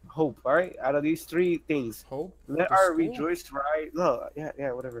like hope? All right, out of these 3 things, Hope? let The our school? rejoice rise. No,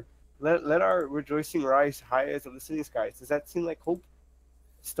 yeah, whatever. Let our rejoicing rise high as the listening skies. Does that seem like hope?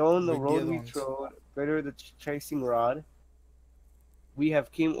 Stone the Read the road other we ones. trod, bitter the chasing rod. We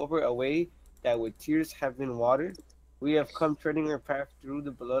have came over a way that with tears have been watered. We have come treading our path through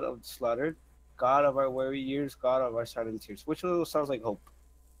the blood of the slaughtered. God of our weary years, God of our silent tears. Which one of those sounds like hope?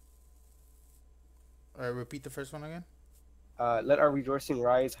 Alright, repeat the first one again. Let our rejoicing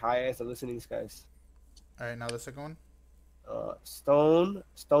rise high as the listening skies. Alright, now the second one.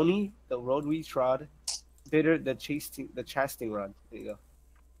 Stony, the road we trod. Bitter, the chasting rod. There you go.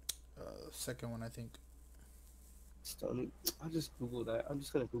 Second one, I think. Stony. I'll just Google that. I'm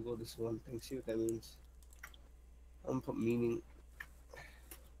just gonna Google this one thing, see what that means. I'm gonna put meaning.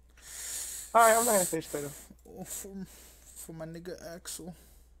 Alright, I'm not gonna finish Play-Doh. Oh, for my nigga Axel.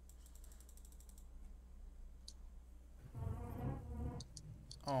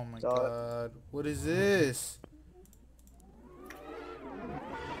 Oh my god. What is this?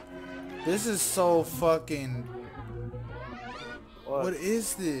 This is so fucking... What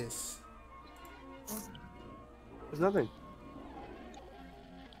is this? There's nothing.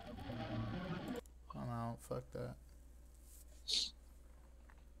 I'm out. Fuck that.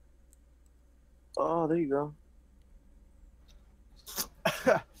 Oh, there you go.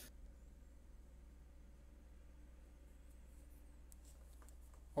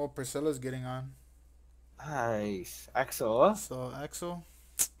 Oh, Priscilla's getting on. Nice. Axel. So, Axel,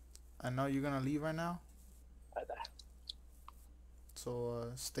 I know you're gonna leave right now. So,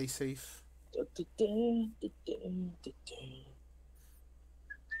 stay safe.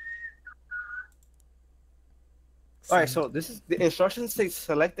 Alright, so this is the instructions say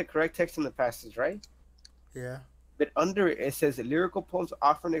select the correct text in the passage, right? Yeah. But under it, it says lyrical poems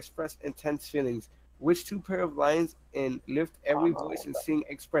often express intense feelings. Which two pair of lines in lift every voice and sing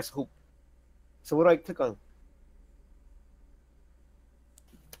express hope? So what do I click on?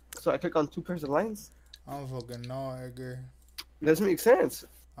 So I click on two pairs of lines? I don't fucking know, Edgar. Doesn't make sense.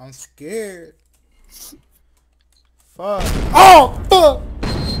 I'm scared. Fuck. Oh, fuck!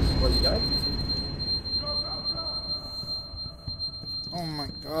 What you got? Oh my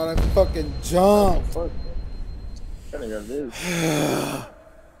god, I fucking jumped. Fuck. Trying to grab this.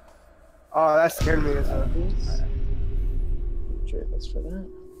 Oh, that scared me. Trade this for that.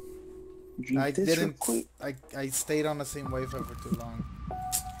 Drink I this real didn't. quick. I stayed on the same wavelength for too long.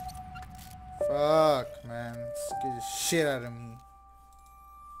 Fuck, man. Scared the shit out of me.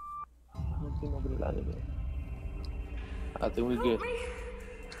 I don't think nobody landed it. I think we're good.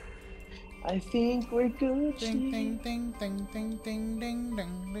 I think we're good. Ding ding ding ding ding ding ding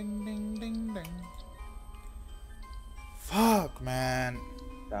ding ding ding ding ding. Fuck, man.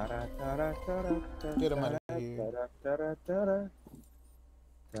 Get him out of here.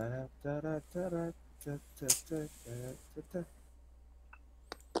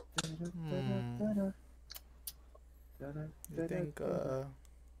 You think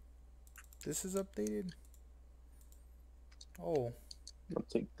this is updated? Oh. I'll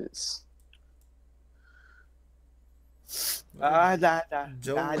take this.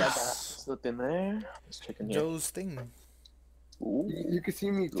 Joe's Nothing there. Let's check in here. Joe's thing. Ooh. You can see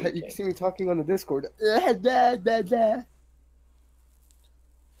me. Good You game. can see me talking on the Discord. I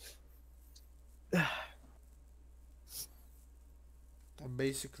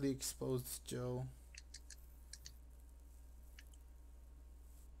basically exposed Joe.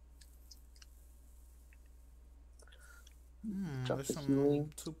 Drop There's the some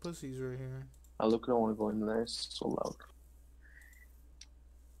healing. two pussies right here. I look, I don't want to go in there. It's so loud.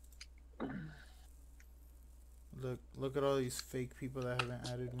 Look at all these fake people that haven't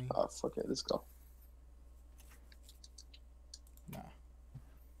added me. Oh, fuck it. Let's go. Nah.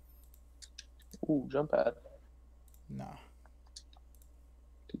 Ooh, jump pad. Nah.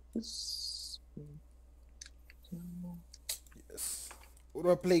 Take this. Yes. What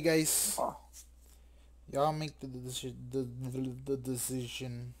do I play, guys? Oh. Y'all make the decision. The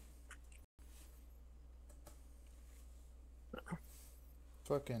decision.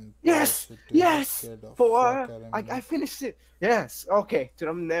 Fucking Yes! bullshit, dude. Yes! Scared the fuck For out of me. I finished it. Yes. Okay, dude.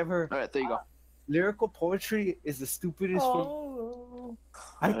 I'm never. All right, there you go. Lyrical poetry is the stupidest. Oh.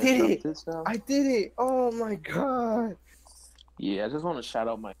 I Alright, did drop it. this now. I did it. Oh my god. Yeah, I just want to shout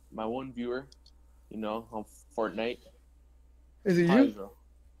out my one viewer, you know, on Fortnite. Is it you? Hydro.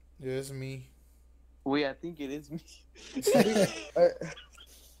 Yeah, it's me. Wait, I think it is me.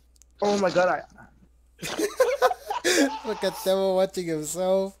 Oh my god. Look at Devil watching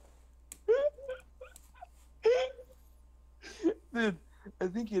himself. Dude, I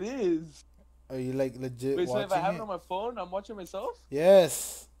think it is. Are you like legit Wait, so watching if I have it? it on my phone, I'm watching myself?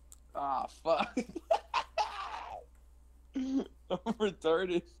 Yes. Ah, fuck. I'm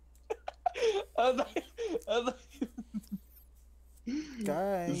retarded. I was like,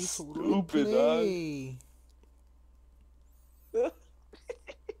 Guys, Stupid, play.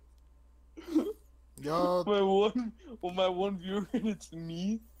 Y'all, my one viewer, and it's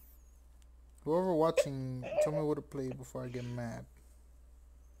me. whoever watching, tell me what to play before I get mad.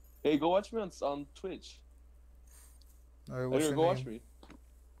 Hey, go watch me on Twitch. Alright, what's Hey, your go name? watch me.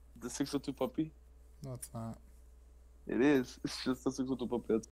 The 602 puppy. No, it's not. It is. It's just a segundo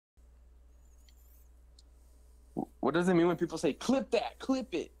papel. What does it mean when people say, clip that, clip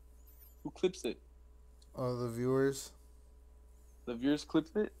it? Who clips it? Oh, the viewers. The viewers clip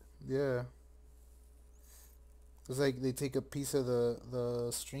it? Yeah. It's like they take a piece of the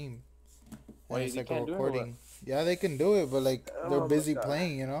stream. Why, And it's they like a can't do it or what? recording. Yeah, they can do it, but like they're Oh my busy God.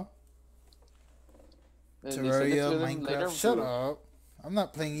 playing, you know? And they send it Terraria, to them later. Minecraft. Shut up. I'm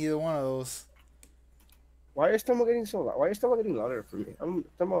not playing either one of those. Why are Stumble getting so loud? Why are Stumble getting louder for me? I'm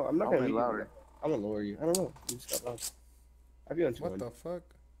not I'll gonna make leave you louder. there. I'm gonna lower you. I don't know. You just got loud. I'll be on 200. What the fuck?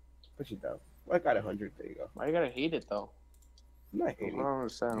 Put you down. I got 100. There you go. Why you gotta hate it though? I'm not I hating. don't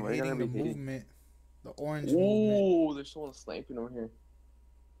understand. You're Why you gotta hating the be hating? movement. The orange movement. Ooh, there's someone sniping over here.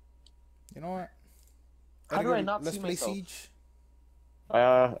 You know what? How do I Edgar, not let's see play myself? Siege.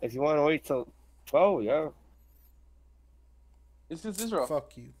 If you want to wait till 12, yeah. It's just Israel.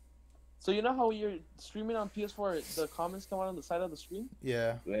 Fuck you. So you know how you're streaming on PS4, the comments come out on the side of the screen?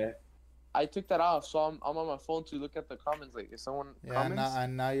 Yeah. Yeah. I took that off, so I'm on my phone to look at the comments. Like, if someone Yeah, and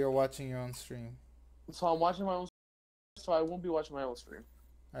comments, now you're watching your own stream. so I'm watching my own. So I won't be watching my own stream.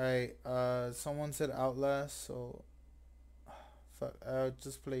 Alright, someone said Outlast, so fuck, I'll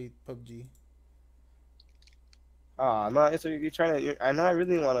just play PUBG. No, so you're trying to. I know I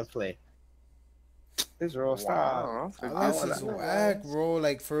really want to play. Israel, stop. Wow, Outlast is wanna- whack, bro.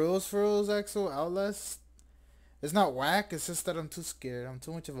 Like, for reals, Axel, Outlast, it's not whack, it's just that I'm too scared. I'm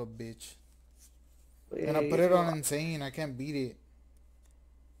too much of a bitch. And I put it on insane, I can't beat it.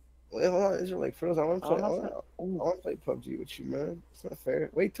 Wait, hold on, Israel, like, first, I want to play. I Ooh. want to play PUBG with you, man. It's not fair.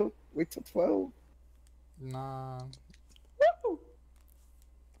 Wait till 12. Nah.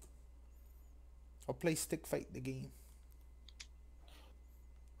 I'll play Stick Fight the game.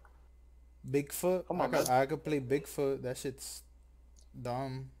 Bigfoot? Come on, I could play Bigfoot. That shit's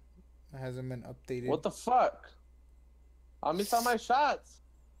dumb. It hasn't been updated. What the fuck? I missed all my shots.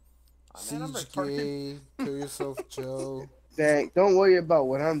 Man, I'm Siege retarded. gay. Kill yourself, Joe. Dang, don't worry about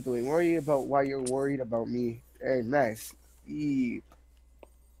what I'm doing. Worry about why you're worried about me. Hey, nice. Eep.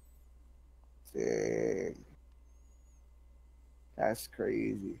 Dang. That's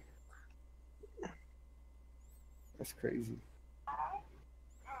crazy. That's crazy.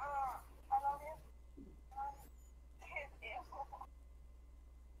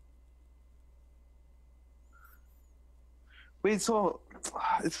 Wait, so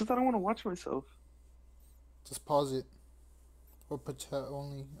it's just that I don't want to watch myself. Just pause it. Or put chat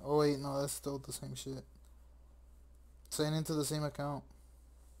only. Oh wait, no, that's still the same shit. Sign into the same account.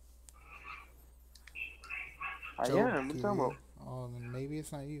 I Joe am. What gay. you talking about? Oh, then maybe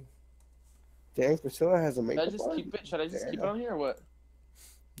it's not you. Dang, Priscilla has a Should I makeup just artist. keep it? Should I just keep it Damn. on here or what?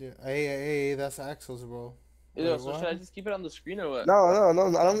 Yeah. Hey, that's Axel's, bro. Yeah, Wait, so what? should I just keep it on the screen or what? No, I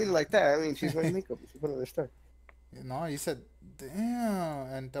don't mean it like that. I mean, she's wearing makeup. She put on her stuff. No, you said damn,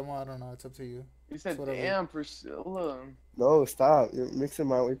 and Demo, I don't know. It's up to you. You said, Whatever. damn, Priscilla. No, stop. You're mixing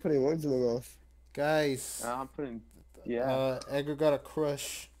my. We're putting words in the mouth. Guys, I'm putting, yeah. Edgar got a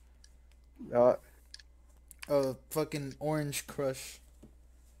crush. Uh, A fucking orange crush.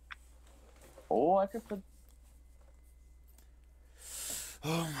 Oh, I could put.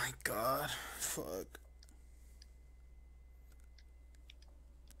 Oh my god. Fuck.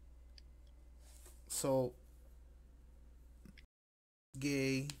 So,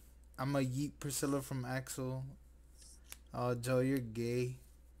 gay. I'm a yeet Priscilla from Axel. Oh, Joe, you're gay.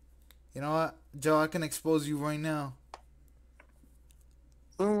 You know what? Joe, I can expose you right now.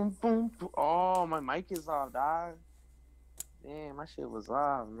 Boom, boom, boom. Oh, my mic is off, dog. Damn, my shit was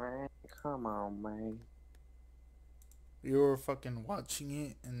off, man. Come on, man. You were fucking watching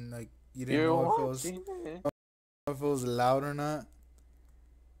it and like you didn't You're know if it was loud or not.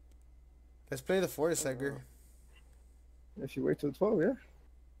 Let's play the Forest, Edgar. if you wait till 12, yeah.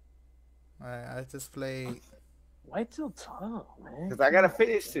 Alright, I just play Why till 12, man? Because I gotta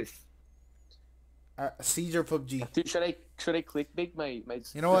finish this. Siege or PUBG. Dude, should I clickbait my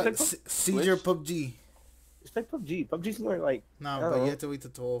You know what? Click- Siege or PUBG. Just play PUBG. PUBG's more like. Nah, I but don't you know. have to wait till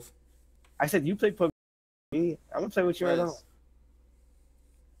 12. I said you play PUBG. I'm gonna play with you right now. Yes.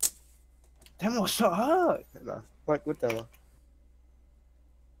 Demo, shut up. Nah, what Demo?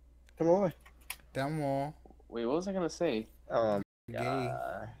 Come on. Demo. Wait, what was I gonna say? Gay.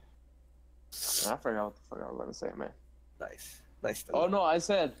 I forgot what the fuck I was gonna say, man. Nice. Oh no, I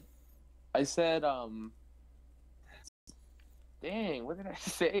said, dang, what did I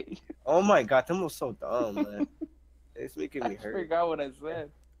say? Oh my god, Demo's so dumb, man. It's making I me hurt. forgot what I said.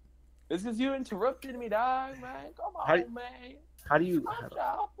 It's because you interrupted me, dog, man. Come on, man. How do you? I'm trying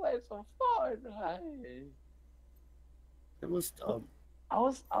to play some Fortnite. It was dumb. I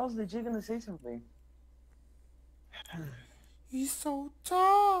was legit gonna say something. He's so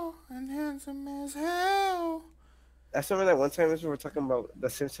tall and handsome as hell. I still remember that one time we were talking about the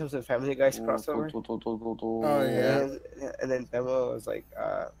Simpsons and Family Guy's crossover, Oh yeah. and then Demo was like,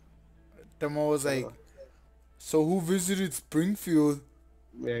 Demo was like, so who visited Springfield?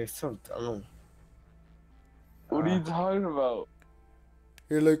 yeah, it's so dumb. What are you talking about?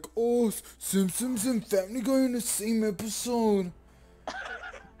 You're like, oh, Simpsons and Family Guy in the same episode.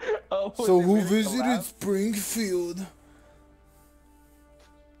 Oh, So they who made it visited collapse? Springfield?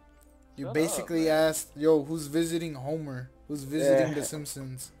 You Shut basically up, man. asked, yo, who's visiting Homer? Who's visiting Yeah. The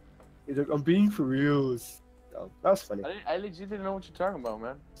Simpsons? He's like, I'm being for reals. Oh, that was funny. I legit didn't know what you're talking about,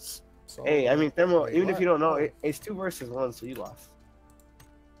 man. So, Hey, I mean, Thermo, wait, even if what? you don't know, Oh. it's 2 versus 1, so you lost.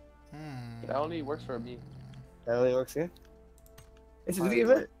 That only works for me. That only works here? It's do the Fine.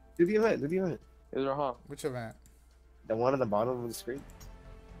 event. Do the event. Do the event. Israel, huh? Which event? The one at the bottom of the screen.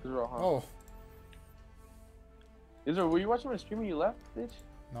 Israel, huh? Oh, Israel, were you watching my stream when you left, bitch?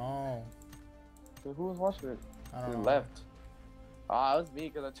 no. Who was watching it? I You don't know. left. Ah, it was me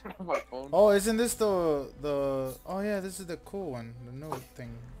because I turned off my phone. Oh, isn't this the? Oh yeah, this is the cool one, the new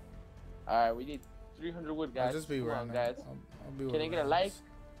thing. Alright, we need 300 wood, guys. I'll just be Come on, random. guys. I'll be Can with I get a randoms. like?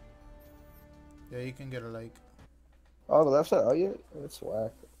 Yeah, you can get a like. Oh, the left's not out yet? That's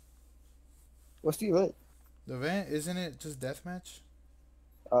whack. What's the event? The event, isn't it just deathmatch?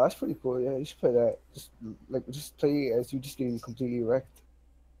 Oh, that's pretty cool. Yeah, you should play that. Just play as you just getting completely wrecked.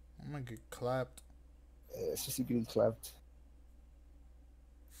 I'm gonna get clapped. Yeah, it's just you getting clapped.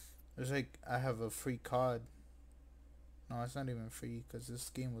 It's like I have a free COD. No, it's not even free because this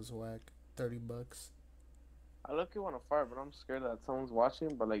game was whack. $30. I look at want to fart, but I'm scared that someone's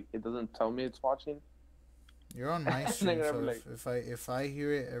watching, but like it doesn't tell me it's watching. You're on my They're stream, gonna so be like- if I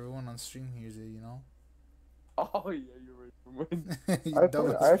hear it, everyone on stream hears it. You know. Oh yeah, you're right. You I dumb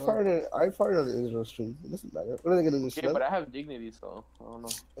as fuck. farted on the Israel stream. It doesn't matter. What are they gonna do? Okay, Smell? but I have dignity, so I don't know.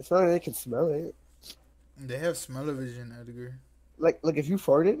 It's not like they can smell it. They have smell-o-vision, Edgar. Like if you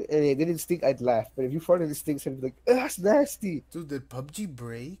farted and it didn't stink, I'd laugh. But if you farted and it stinks, I'd be like, "Ugh, that's nasty." Dude, did PUBG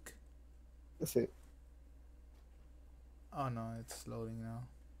break? That's it. Oh no, it's loading now.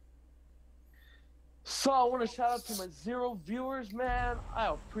 So I want to shout out to my 0 viewers, man. I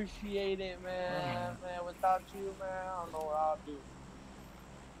appreciate it, man. Man, without you, man, I don't know what I'll do.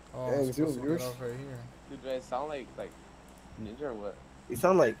 Oh, Hey, I'm supposed to viewers. get off right here. Dude, do I sound like Ninja or what? You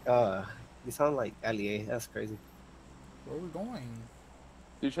sound like Ali. That's crazy. Where are we going?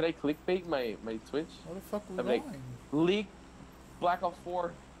 Dude, should I clickbait my Twitch? Where the fuck are we I'm like- going? League Black Ops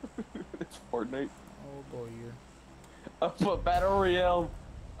 4. It's Fortnite. Oh, we'll go here. I put Battle Royale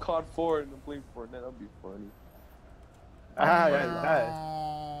COD 4 and I'm playing Fortnite. That'd be funny.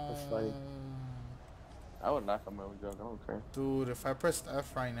 That's funny. I would laugh at my own joke. I don't care. Dude, if I pressed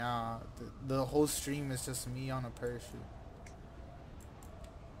F right now, the whole stream is just me on a parachute.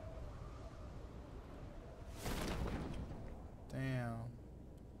 Damn.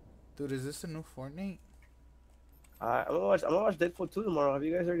 Dude, is this a new Fortnite? I'm gonna watch Deadpool 2 tomorrow. Have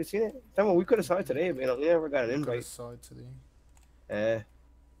you guys already seen it? Tell me, we could have saw it today, but we never got an I invite. saw it today.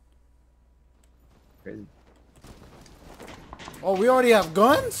 Crazy. Oh, we already have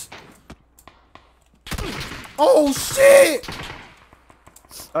guns? Oh, shit!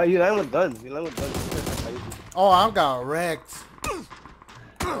 Oh, you land with guns. You land with guns. Oh, I got wrecked.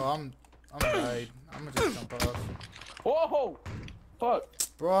 Oh, I'm died. I'm gonna just jump off. Whoa! Fuck.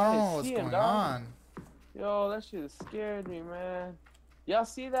 Bro, I don't know I what's see him, going dog. on. Yo, that shit scared me, man. Y'all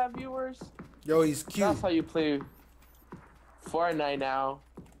see that, viewers? Yo, he's cute. That's how you play Fortnite now.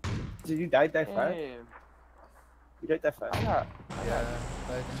 Did you die that fast? Damn. You died that fast? I got Yeah,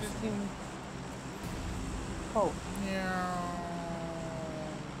 died 15. Oh, Yeah.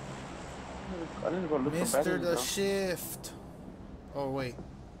 I didn't go look for Mr. batteries, The bro. Shift. Oh, wait.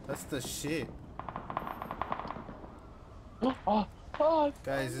 That's the shit. Oh,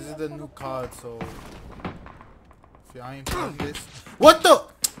 Guys, this is the new COD, so... If you ain't playing this... What the?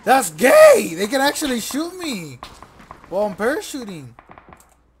 That's gay! They can actually shoot me! While I'm parachuting.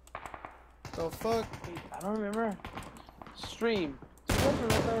 The fuck? I don't remember. Stream. Do you guys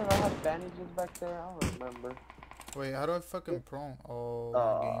remember if I had bandages back there? I don't remember. Wait, how do I fucking prone? Oh,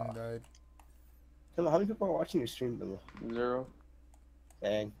 my game died. Tell me, how many people are watching your stream, though? 0.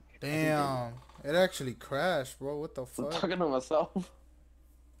 Dang. Damn. It actually crashed, bro. What the I'm fuck? talking to myself.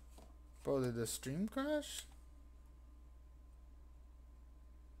 Bro, did the stream crash?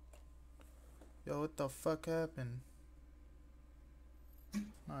 Yo, what the fuck happened?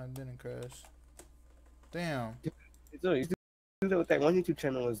 No, it didn't crash. Damn. So you do that with that one YouTube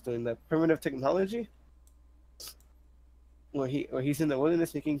channel was doing that primitive technology, where he's in the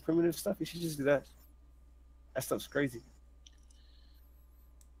wilderness making primitive stuff. You should just do that. That stuff's crazy.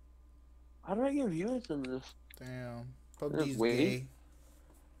 How do I get viewers in this? Damn. Just PUBG's wait. gay.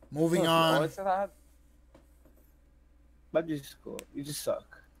 Moving Oh, on. it said I had... PUBG's cool. You just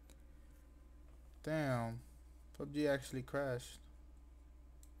suck. Damn. PUBG actually crashed.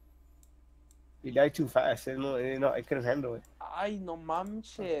 You died too fast. I couldn't handle it. Ay, no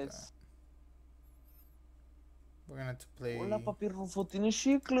manches. We're gonna have to play Hola, papi Rufo, ¿tienes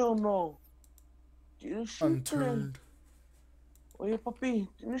chicle o no? ¿Tienes chicle? Unturned. Oye, papi,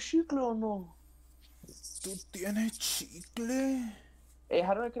 ¿tienes chicle o no? ¿Tú tienes chicle? Hey,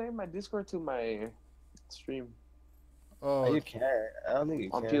 how do I connect my Discord to my stream? Oh, You can't. I don't think you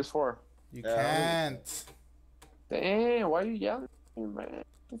On can. PS4. you Yeah, can't. Damn, why are you yelling at me, man?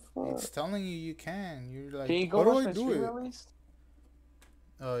 What the It's fuck? telling you can't. You're like, Can you go how do watch I my do stream it? at least?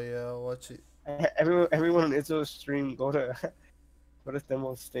 Oh yeah, I'll watch it. Everyone on Izzo's stream, go to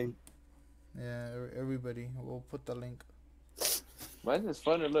Demo's thing. Yeah, everybody. We'll put the link. Mine's just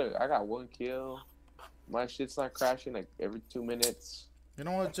funny. Look, I got 1 kill. My shit's not crashing like every 2 minutes. You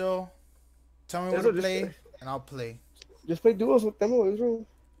know what, Joe? Tell me what Izzo, to just play, and I'll play. Just play duos with Demo, Izzo.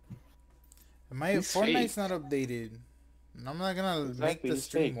 My He's Fortnite's fake. not updated. And I'm not gonna make Exactly, the he's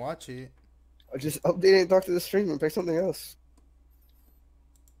stream fake. watch it. Or just update it and talk to the stream and play something else.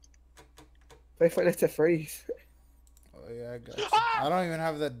 Play Fight Nights at Freddy's. Oh yeah, I got you. I don't even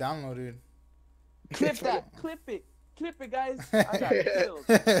have that downloaded. Clip that. Clip it. Clip it, guys. I got killed.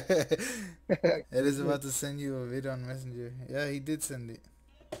 It is about to send you a video on Messenger. Yeah, he did send it.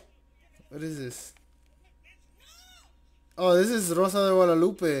 What is this? Oh, this is Rosa de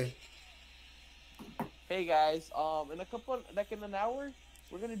Guadalupe. Hey guys, in an hour,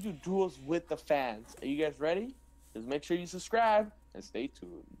 we're gonna do duels with the fans. Are you guys ready? Just make sure you subscribe and stay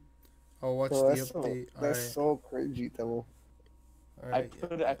tuned. I'll watch Oh, the that's update. that's so cringy, Demo. Alright.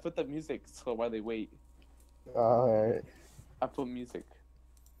 I put the music so while they wait, Alright. I put music.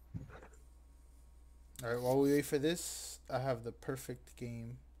 Alright, while we wait for this, I have the perfect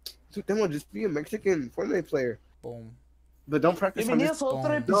game. Dude, Demo, just be a Mexican Fortnite player. Boom. But don't practice on this. Bienvenidos a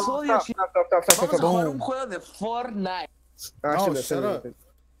otro Boom. episodio. Stop. Vamos a jugar un juego de Fortnite. No, shut up.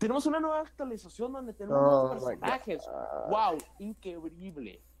 Tenemos una nueva actualización donde tenemos Oh, nuevos my God. personajes. Wow,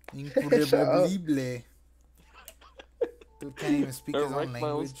 increíble. Increíble. Dude can't even speak his own Correct my own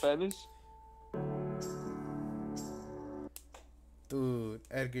language. Spanish. Dude,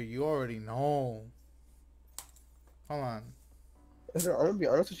 Edgar, you already know. Hold on. I'm gonna be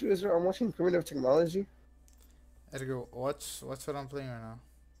honest with you, Israel. I'm watching Primitive Technology. Edgar, watch what I'm playing right now.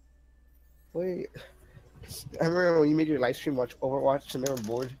 Wait. I remember when you made your live stream watch Overwatch and they were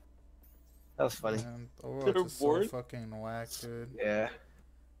bored. That was funny. Man, Overwatch is so bored? fucking whack, dude. Yeah.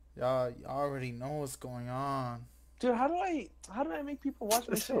 Y'all already know what's going on. Dude, how do I make people watch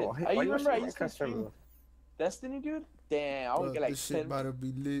my shit? Why I you remember I watching used to Minecraft stream server? Destiny, dude. Damn, I would Look, get like this shit 10. about to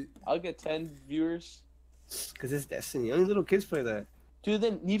be lit. I'll get 10 viewers. Cause it's Destiny. Only little kids play that. Dude,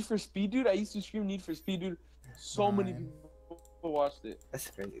 then Need for Speed, dude. I used to stream Need for Speed, dude. So many Fine. people watched it. That's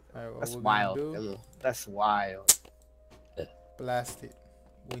crazy. Alright, what That's we're wild. gonna do? Emil. That's wild. Blast it.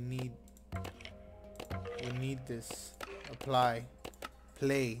 We need this. Apply.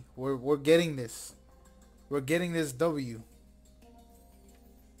 Play. We're getting this. We're getting this W.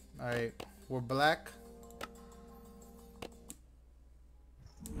 Alright. We're black.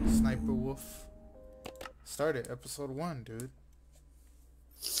 Sniper Wolf. Start it. Episode 1, dude.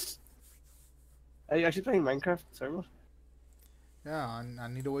 Are you actually playing Minecraft server? Yeah, I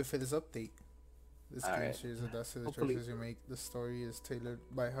need to wait for this update. This game Alright. shares the dust of the Hopefully. choices you make. The story is tailored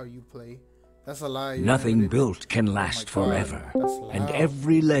by how you play. That's a lie. you Nothing never did. built can Oh my last God, forever, that's and loud.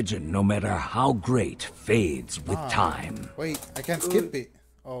 every legend, no matter how great, fades with Ah. time. Wait, I can't skip it.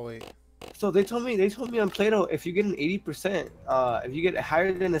 Oh wait. So they told me on Play-Doh if you get an 80%, if you get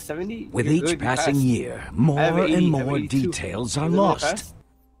higher than a 70, With you're each good, you passing pass. year, more I have an 80, and I have more 82. details are Isn't that lost. fast?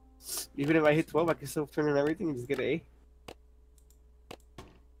 Even if I hit 12, I can still turn in everything and just get an A.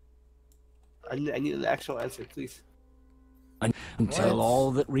 I need an actual answer, please. Until What?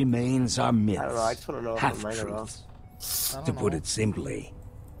 all that remains are myths, I don't know. I just want to know if I'm right or wrong. half-truths. I To don't put know. it simply,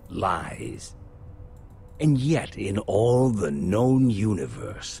 lies. And yet, in all the known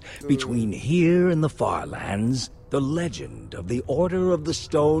universe, between here and the far lands, the legend of the Order of the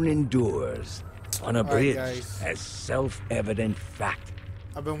Stone endures, unabridged guys. as self-evident fact.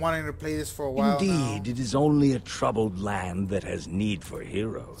 I've been wanting to play this for a while Indeed, now. it is only a troubled land that has need for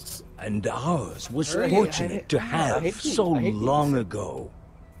heroes, and ours was Hurry, fortunate to I have hate these- so I hate these. long ago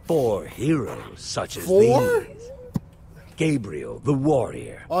 4 heroes such as 4? these. Gabriel the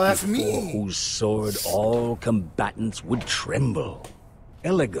warrior, Oh, that's before me. whose sword all combatants would tremble.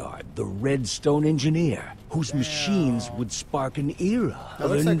 Eligard, the Redstone engineer, whose machines would spark an era That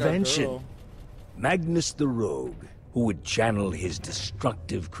of looks like a invention. girl. Magnus the Rogue, who would channel his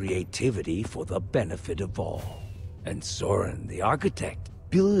destructive creativity for the benefit of all. And Soren, the architect,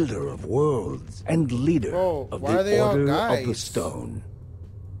 builder of worlds, and leader Bro, of why are they the all Order of the guys? Stone.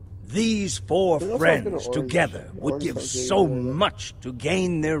 These four They're also friends gonna orange- together would orange give like they so were. much to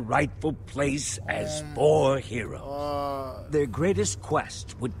gain their rightful place as four heroes. Their greatest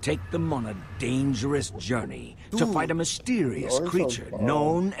quest would take them on a dangerous journey to fight a mysterious orange creature sounds bomb.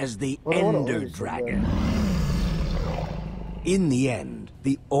 known as the I don't wanna Ender orange so Dragon. In the end,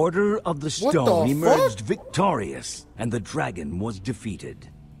 the Order of the What the Stone emerged fuck? victorious, and the dragon was defeated.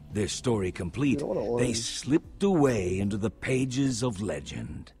 Their story complete, don't wanna they orange. slipped away into the pages of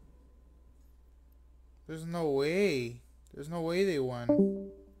legend. There's no way. There's no way they won.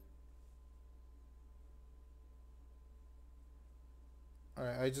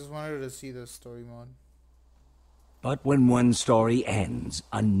 Alright, I just wanted to see the story mode. But when one story ends,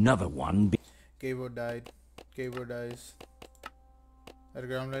 another one Gabo died. Gabo dies.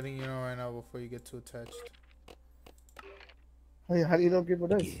 Edgar, I'm letting you know right now before you get too attached. Hey, how do you know people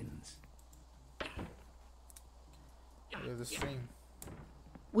does? begins. Look at the stream.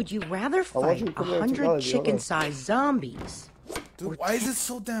 Would you rather want you fight to come here and 100 technology, hold on. chicken-sized zombies? Dude, why is it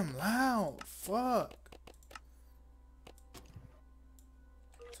so damn loud? Fuck.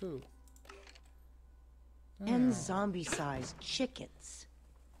 Two. And zombie-sized chickens.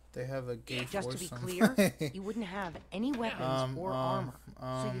 They have a gay Just to be foursome. clear, you wouldn't have any weapons or armor, so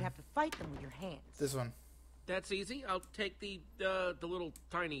um, you'd have to fight them with your hands. This one. That's easy. I'll take the little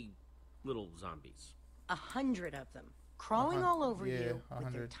tiny little zombies. 100 of them, crawling all over yeah, you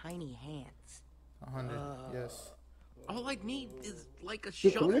with their 100. tiny hands. 100. Yes. All I need is like a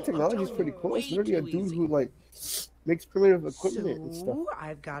Dude, shovel. primitive technology is I'm pretty telling cool. you, It's literally a way too dude easy. who like makes primitive equipment and stuff. So,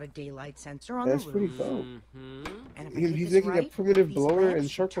 I've got a daylight sensor on That's the pretty roof. dope. Mhm. And if I He's get this making a right, primitive these blower lamps and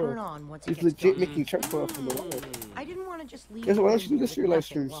should charcoal. turn on once it He's gets legit dark. making charcoal from the wall. I didn't want to just leave. Guess what? Why don't you do everyone this for your with live nothing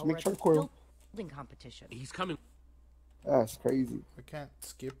streams? while Make we're at the charcoal. building competition. He's coming That's crazy. I can't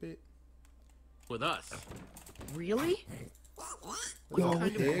skip it. with us. Really? Yo, What kind what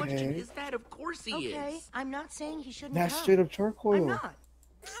of the question heck? is that? Of course he Okay, is. I'm not saying he shouldn't That's come. straight up I'm charcoal. not.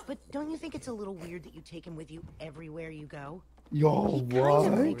 But don't you think it's a little weird that you take him with you everywhere you go? Yo, He kind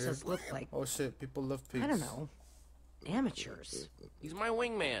of what? makes us look like, Oh shit, people love pigs. I don't know, amateurs. He's my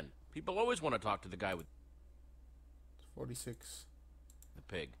wingman. People always want to talk to the guy with 46. the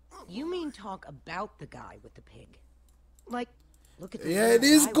pig. You mean talk about the guy with the pig? Like, look at the Yeah, little it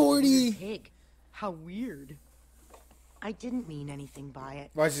is guy with the Gordy. weird pig. How weird. I didn't mean anything by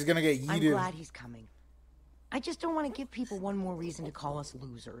it. Why, she's gonna get I'm yeeted. glad he's coming. I just don't want to give people one more reason to call us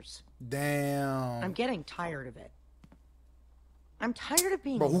losers. Damn. I'm getting tired of it. I'm tired of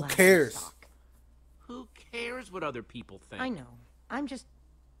being But a who laughing cares? stock. Who cares what other people think? I know. I'm just...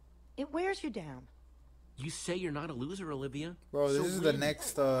 It wears you down. You say you're not a loser, Olivia. Bro, this So is the win.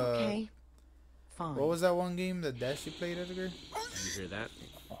 next, Okay. Fine. What was that one game that Dashy played, Edgar? You hear that?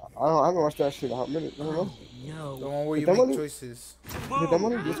 I haven't watched that shit in a hot minute. I don't know. The No. one where you That make one- choices. Did that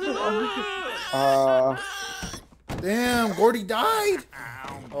one exist? Damn, Gordy died!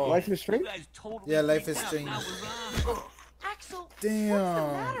 Oh, Life is Strange? yeah, Life is Strange. Axel, what's Damn.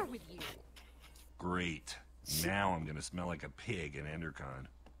 the matter with you? Great. Now I'm gonna smell like a pig in Endercon.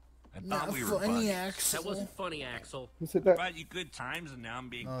 I thought Not we were funny, buddies. Axel. That wasn't funny, Axel. Who said that? Brought you good times and now I'm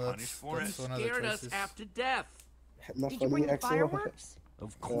being No, punished for that's it? one of the Scared us choices. half to death. Not Did you bring funny, the Axel. fireworks?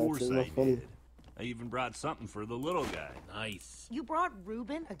 Of course it's I not funny. did. I even brought something for the little guy. Nice. You brought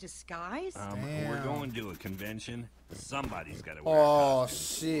Reuben a disguise? We're Damn. going to a convention. Somebody's gotta wear a Oh,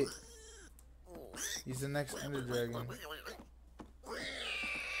 costume. shit. He's the next Ender Dragon.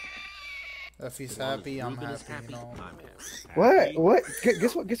 If he's happy, I'm Ruben is happy, you know. I'm happy. What? What?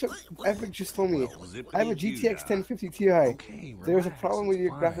 Guess what? Guess what? Epic just told me. Well, zip I have a you GTX got. 1050 Ti. Okay, There's a relax, problem with it's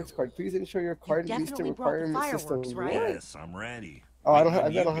your fine. graphics card. Please ensure your card meets the definitely brought the requirement system. fireworks, right? What? Yes, I'm ready. Oh, I don't Waiting have. on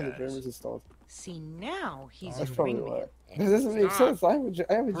I you don't have the guys. drivers installed. See, now he's That's in probably Ring Man. why. This doesn't make Stop. sense. I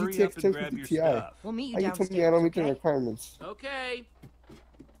have a Hurry GTX up and grab 1050 your Ti. stuff. We'll meet you How you downstairs, told me I don't meet the okay? requirements? Okay.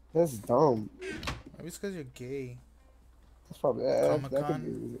 That's dumb. Maybe it's because you're gay. That's probably that could Comic-Con? be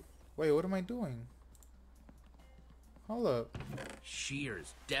a reason. Wait, what am I doing? Hold up.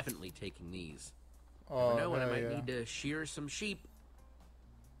 Shear's definitely taking these. Oh, Never know when I hell might yeah. need to shear some sheep.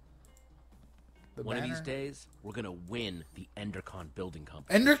 The One of these banner? days, we're gonna win the Endercon building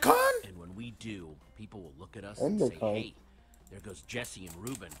competition. Endercon? And when we do, people will look at us and say, Endercon? hey, there goes Jesse and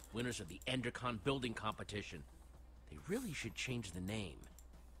Ruben, winners of the Endercon building competition. They really should change the name.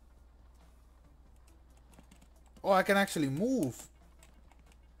 Oh, I can actually move.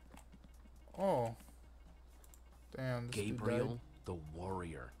 Oh. Damn, this dude died. Gabriel the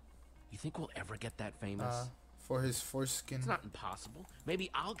Warrior. You think we'll ever get that famous? For his foreskin. It's not impossible. Maybe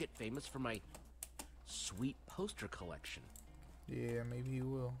I'll get famous for my sweet poster collection. Yeah, maybe he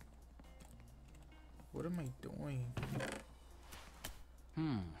will. What am I doing?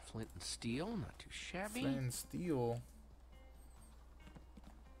 Flint and steel, not too shabby. Flint and steel.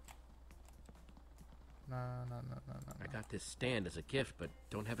 Nah. I got this stand as a gift, but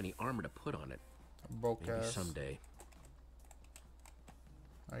don't have any armor to put on it. Broke Maybe ass. someday.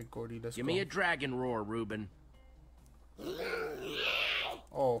 Alright, Gordy, let's Give go. me a dragon roar, Ruben.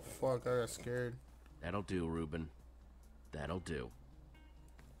 Oh, fuck, I got scared. That'll do, Ruben. That'll do.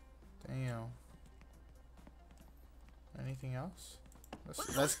 Damn. Anything else?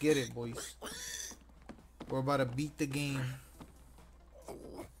 Let's get it, boys. We're about to beat the game.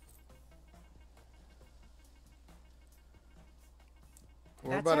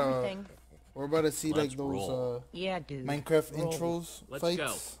 We're That's about everything. to We're about to see Let's like those roll. Yeah, dude. Minecraft Roll. intros Let's fights.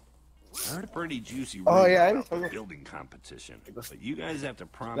 go. I heard a pretty juicy Oh, rumor yeah, about I the know. building competition, but you guys have to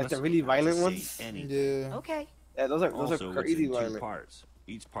promise the really not to violent say ones? anything. Yeah. Okay. Yeah, those are Also, it's crazy in two violent. parts.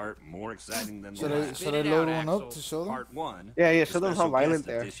 Each part more exciting than the Should I last. should I it load out, one up Axel. to show them? Part 1. Yeah, the show them how special violent guest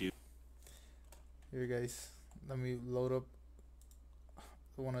they are. edition. Here, guys. Let me load up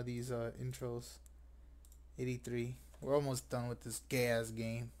one of these intros. 83. We're almost done with this gay ass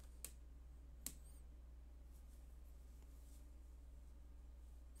game.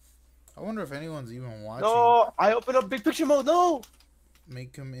 I wonder if anyone's even watching. No, I opened up big picture mode. No.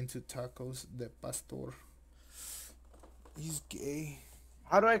 Make him into tacos de pastor. He's gay.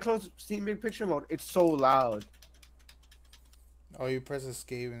 How do I close Steam big picture mode? It's so loud. Oh, you press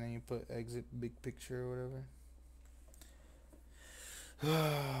escape and then you put exit big picture or whatever.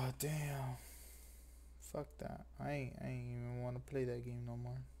 Ah, damn. Fuck that. I ain't even want to play that game no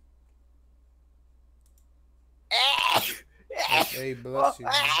more. Hey, bless you,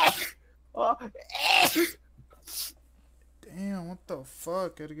 man. Damn, what the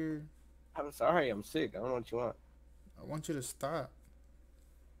fuck, Edgar? I'm sorry, I'm sick. I don't know what you want. I want you to stop.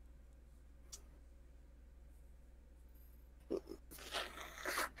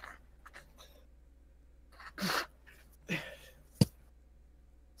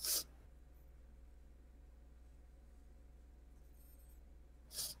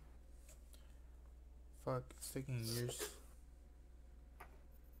 Fuck, it's taking years.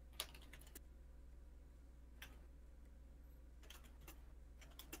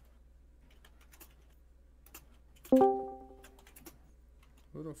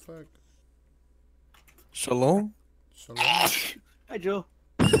 Who the fuck? Shalom. Shalom. Hi, Joe.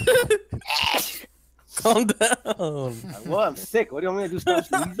 Calm down. Well, I'm sick. What do you want me to do? Stop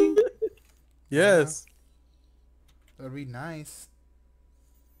sneezing? Yes. That'd be nice.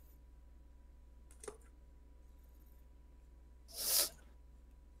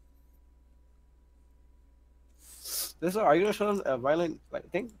 Are you gonna show them a violent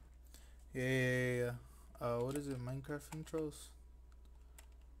thing? Yeah. What is it? Minecraft intros?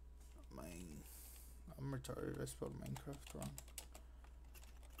 I'm retarded. I spelled Minecraft wrong.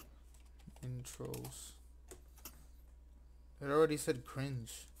 Intros. It already said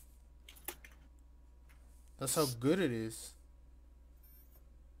cringe. That's how good it is.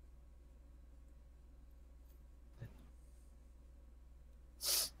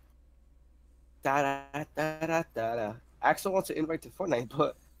 Da da da da da da. Axel wants to invite to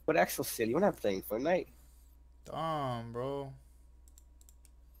Fortnite, but Axel's silly. We're not playing Fortnite. Damn, bro.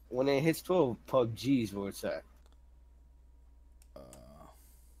 When it hits 12, PUBG's where it's at.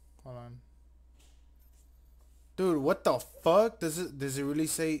 Hold on. Dude, what the fuck? Does it really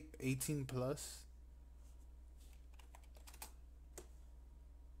say 18 plus?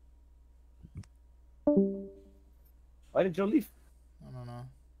 Why did Joe leave? I don't know.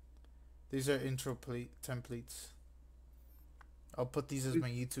 These are intro templates. I'll put these as my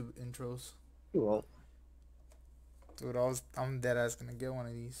YouTube intros. You won't. Dude, I'm dead ass gonna get one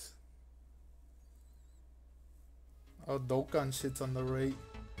of these. Oh, Dokkan shit's on the right.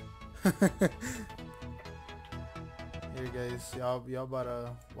 Here, guys, y'all about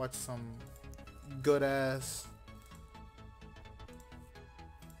to watch some good ass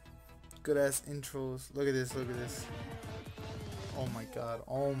intros. Look at this. Look at this. Oh my god.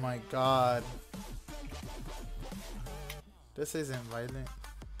 Oh my god. This isn't violent.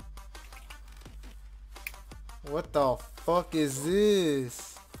 What the fuck is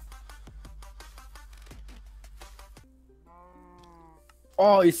this?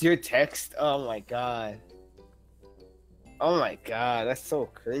 Oh, it's your text? Oh my god. Oh my god, that's so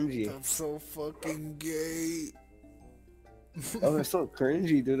cringy. That's so fucking gay. Oh, it's so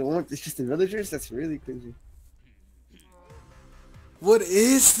cringy, dude. The one, it's just the villagers. That's really cringy. What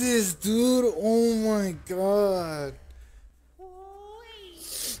is this, dude? Oh my god.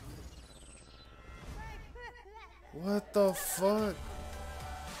 What the fuck?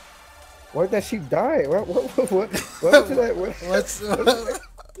 Why did that sheep die? What happened to that? What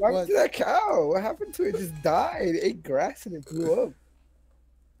happened to that cow? What happened to it? It just died. It ate grass and it blew up.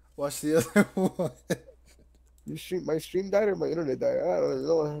 Watch the other one. My stream died or my internet died? I don't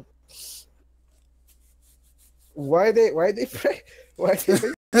know. Why they pray? Why they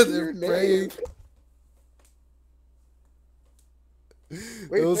make your name?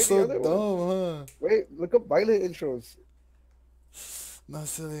 Wait, It was so the other dumb, one. huh? Wait, look up violent intros. Not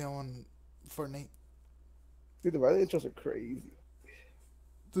silly, I'm on Fortnite. Dude, the violent intros are crazy.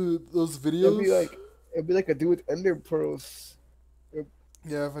 Dude, those videos. It'd be like a dude with ender pearls.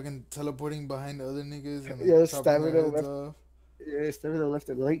 Yeah, fucking teleporting behind other niggas and Yeah, chopping their stamina heads left. off. Yeah, stamina left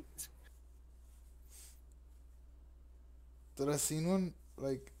and right. Did I seen one?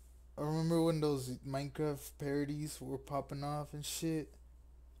 Like, I remember when those Minecraft parodies were popping off and shit.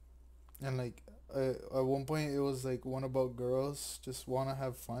 And like, at one point it was like one about girls just wanna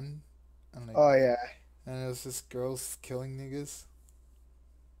have fun, and like, Oh yeah. and it was just girls killing niggas.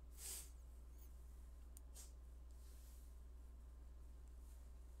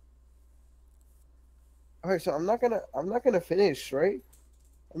 All right, so I'm not gonna finish, right?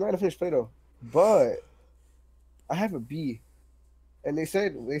 I'm not gonna finish Play-Doh, but I have a B, and they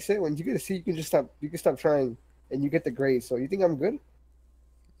said when you get a C, you can stop trying, and you get the grade. So you think I'm good?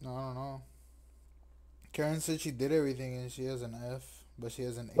 No, I don't know. Karen said she did everything and she has an F, but she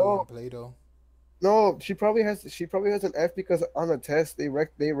has an A No. in Play-Doh. No, she probably has an F because on the test they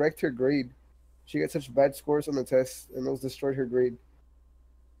wrecked her grade. She got such bad scores on the test, and those destroyed her grade.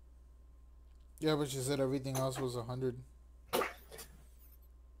 Yeah, but she said everything else was 100.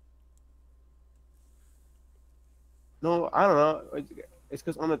 No, I don't know. It's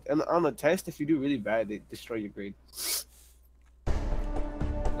because on the test, if you do really bad, they destroy your grade.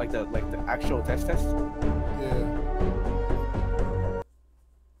 Like the actual test. Yeah.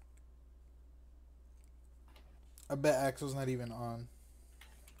 I bet Axel's not even on.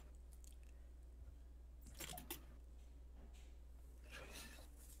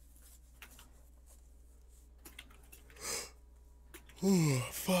 Oh,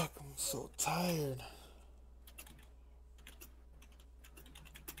 fuck, I'm so tired.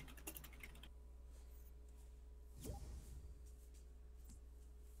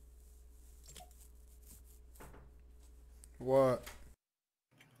 What?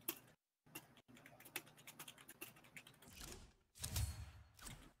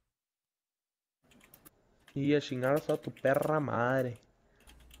 Y a chingar a tu perra madre.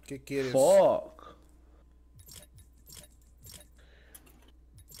 ¿Qué quieres? Fuck.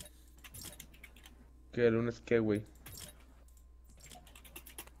 ¿Qué lunes qué, güey?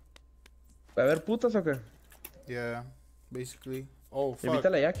 ¿Va a haber putas o qué? Yeah, basically. Oh, fuck.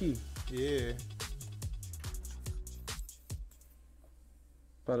 Invítala a Jackie. Yeah.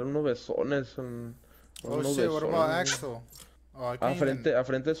 Para unos besones. Oh unos shit, what about besones. Axel? Oh, I can't even... A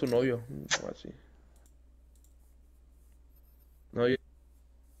frente de su novio. Así. No, yo...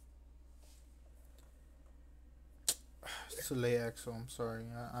 It's too late, Axel. I'm sorry.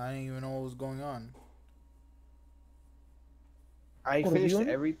 I didn't even know what was going on. I finished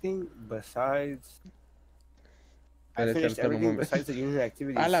everything besides. I finished everything besides the unit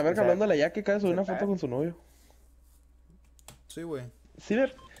activities. A la verga, hablando de la Jackie, acaba de subir una foto con su novio. Sí, güey. Sí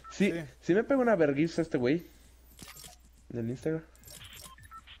me pega una verguiza este güey. Del Instagram.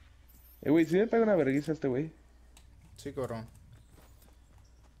 Güey, sí me pega una verguiza este güey. Sí, cabrón.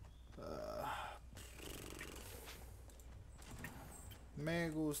 Me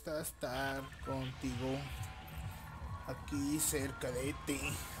gusta estar contigo. Aquí cerca de ti.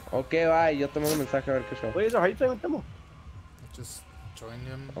 Ok, bye. Yo te mando un mensaje a ver qué show. Wait, so how you playing with demo? Just join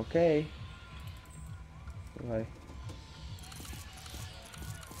him. Ok. Bye.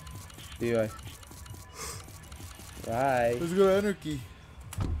 Sí, bye. Bye. Let's go to Anarchy.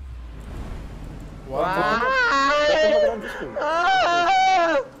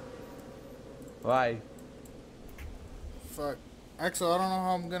 Bye. Fuck. Axel, I don't know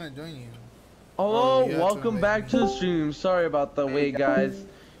how I'm gonna join you. Hello, you have to welcome invite back me. to the stream. Sorry about the wait, guys.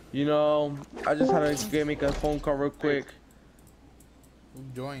 You know, I just had to make a phone call real quick. Who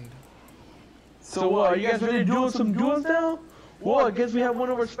joined? So what, are you guys ready to do some duels now? Well, I guess we have one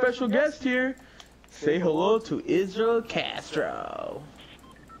of our special guests here. Say hello to Israel Castro.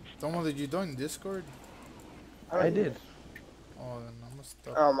 Tomo, did you join Discord? I did. Oh, then I'm gonna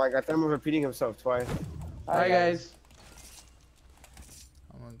stop. Oh my god, Demo repeating himself twice. Hi guys.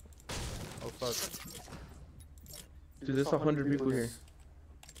 fuck? Dude, there's 100 people here.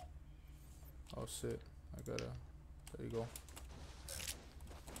 Oh shit. I gotta. There you go.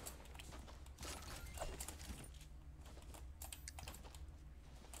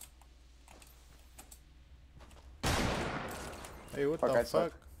 Hey, what Fuck, the I fuck?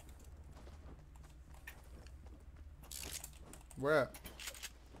 suck. Where at?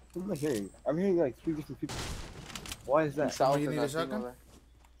 What am I hearing? I'm hearing like 3 different people. Why is that? South you of need a that thing shotgun? over there.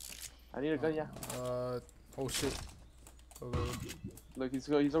 I need a gun, yeah. Oh shit. Go, go, go. Look, he's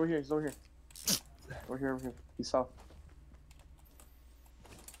over here. He's over here. Over here. He's south.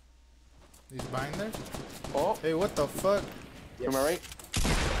 He's behind there? Oh, Hey, what the fuck? to my right.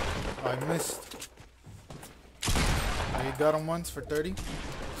 Oh, I missed. Oh, you got him once for 30?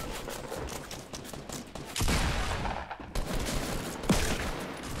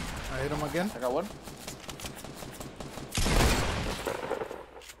 I hit him again. I got one.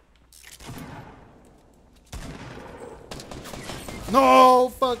 No!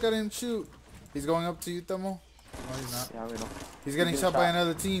 Fuck, I didn't shoot. He's going up to you, Temo? No, he's not. Yeah, we know. He's getting shot by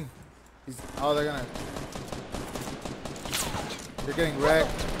another team. Oh, they're gonna... They're getting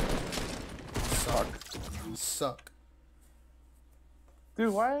wrecked. Suck. You suck.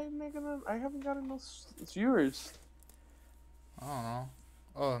 Dude, why am I gonna... I haven't gotten no viewers. I don't know.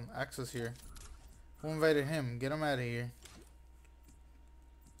 Oh, Axel's here. Who invited him? Get him out of here.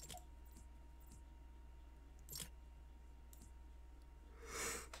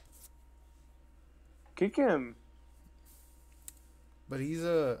 Kick him. But he's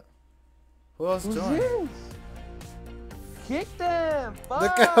a... Who else Who's joined? this? Kick them. Fuck.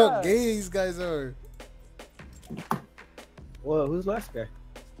 Look how gay these guys are. Well, who's the last guy?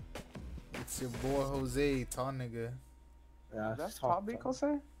 It's your boy Jose, tall nigga. Yeah, That's Pop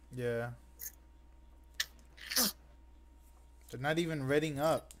Jose? Yeah. They're not even reading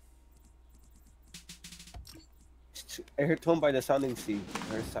up. I heard tone by the sounding sea.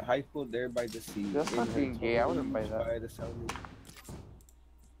 There's a high school there by the sea. That's not being gay. I wouldn't buy that. By the sounding.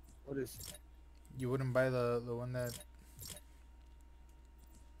 What is? You wouldn't buy the one that...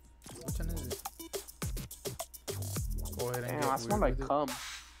 Which one is it? Go ahead and Damn, get I smell weird like with it. cum.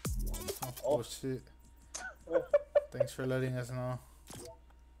 Oh shit. Thanks for letting us know.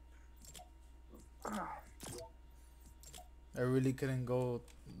 I really couldn't go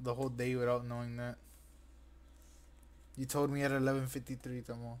the whole day without knowing that. You told me at 11:53,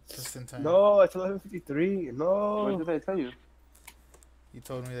 Tomo. Just in time. No, it's 11:53. No. What did I tell you? You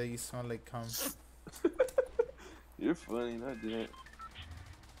told me that you smell like cum. You're funny. No, I didn't.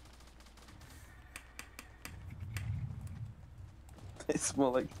 They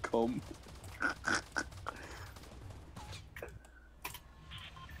smell like cum.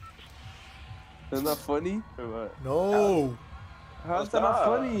 Isn't that funny? Or what? No! How's that not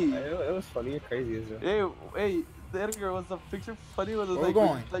funny? It was funny. You're crazy, Israel. Hey, Edgar, was the picture funny? Was it Where like we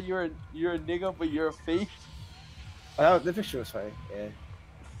going? that you're a nigga but you're a fake? Oh, the picture was funny.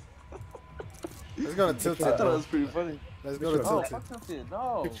 Yeah. Let's go to Tilted. I thought it was pretty funny. Let's go to Oh, Tilted. fuck Tilted.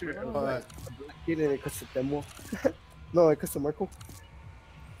 No. Picture no, of no, like kid in a custom demo. No, like custom Marco.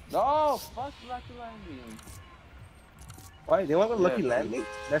 no, fuck Lucky Landing. Why? They want the Lucky Yeah, Landing?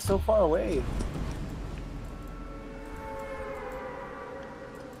 That's so far away.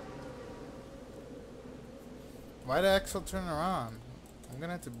 Why did Axel turn around? I'm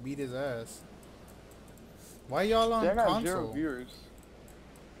gonna have to beat his ass. Why y'all on They got console? 0 viewers.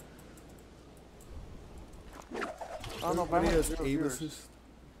 I don't know if I Everybody have has 0 abuses.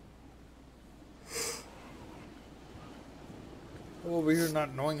 viewers. Over here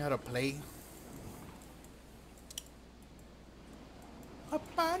not knowing how to play.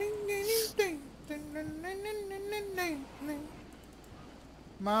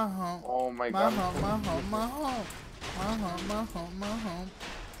 My home. Oh my My god. home, my home, my home. My home, my home, my home.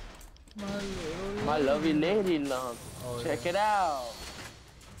 My little My lovely lady love. Oh, Check yeah. it out.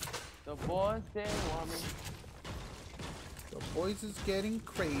 The boys, they want me. The boys is getting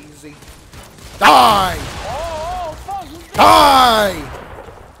crazy. Die! Oh, fuck. Who's this? Die!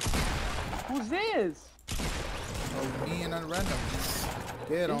 Who's this? Oh, me and a random.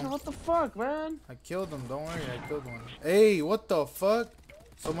 Get him. What the fuck, man? I killed him. Don't worry, I killed one. Hey, what the fuck?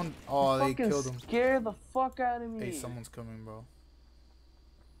 Someone. Oh, they Fucking killed him. Scared the fuck out of me. Hey, someone's coming, bro.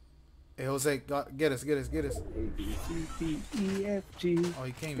 Hey, Jose, get us, get us, get us. A, B, C, D, E, F, G. Oh,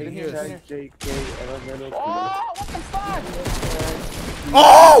 he can't Get even in hear here, us. J, K, L, M, N, O, P. Oh, what the fuck?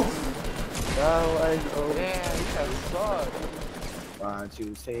 Oh! Now I know. Damn, you guys suck. Why don't you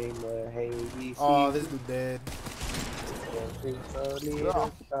say my hey, B, C, Oh, this dude dead.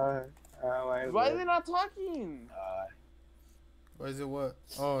 Why are they not talking? Or is it what?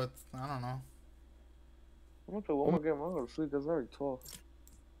 Oh, it's, I don't know. I'm gonna play one more game. I'm gonna go to sleep. It's already 12.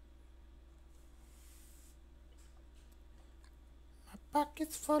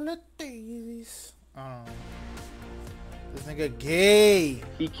 Pockets full of daisies. Oh. This nigga gay.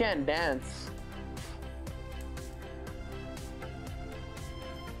 He can't dance.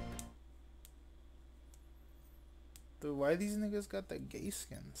 Dude, why these niggas got the gay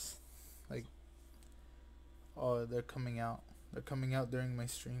skins? Like, oh, they're coming out. They're coming out during my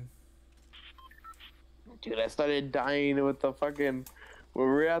stream. Dude, I started dying with the fucking. When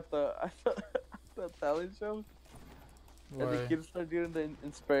we were at the talent show. Why? And the kids started doing the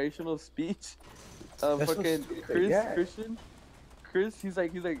inspirational speech. That's Fucking so Chris, yeah. Christian. Chris, he's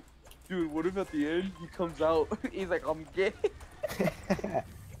like, dude, what if at the end he comes out? He's like, I'm gay.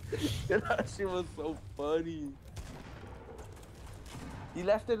 And that shit was so funny. He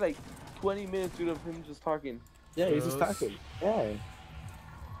lasted like 20 minutes, dude, of him just talking. Yeah, he's just talking. Yeah.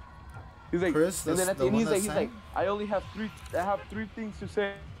 He's like, Chris, and then that's at the end, the he's one like, that I only have three things to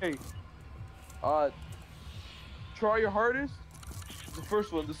say. Try your hardest. The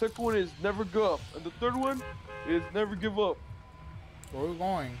first one. The second one is never give up, and the third one is never give up. Where we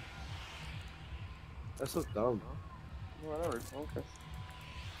going? That's so dumb. Whatever. Okay.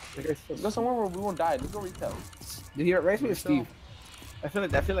 Like I Let's go somewhere where we won't die. Let's go retail. Dude, he reminds me of Steve. I feel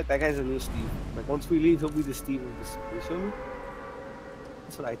like that guy's a new Steve. Like once we leave, he'll be the Steve of this. You feel me?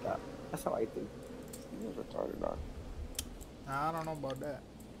 That's what I thought. That's how I think. He was retarded, dog. I don't know about that.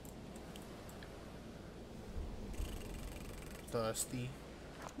 Dusty.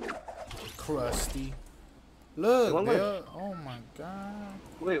 Crusty. Look, One Bill. Oh my god.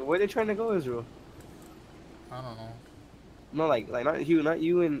 Wait, where they trying to go, Israel? I don't know. No, like not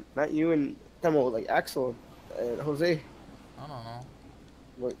you and Temo, like Axel and Jose. I don't know.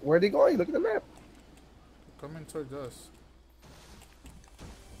 Where are they going? Look at the map. Coming towards us.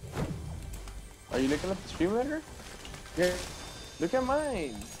 Are you looking at the stream record? Yeah. Look at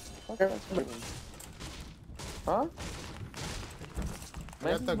mine. Fuck that screen. Huh? We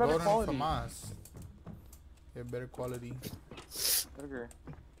have Mine's to better go to quality. FAMAS. Yeah, better quality. Okay.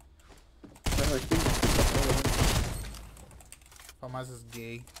 FAMAS is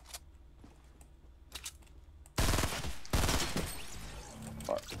gay.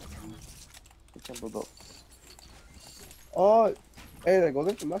 Fuck. We can't build up. Oh, hey, the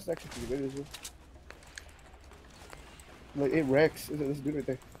golden from us actually pretty good, Israel. Like it wrecks. This dude right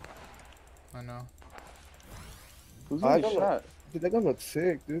there. I know. Who's I getting don't know. shot? Dude, that gun looks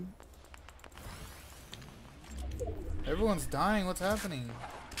sick, dude. Everyone's dying. What's happening?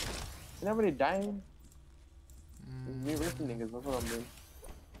 Ain't nobody dying. Me ripping niggas. That's what I'm doing.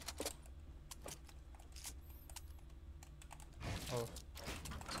 Oh.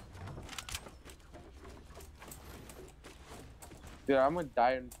 Dude, I'm gonna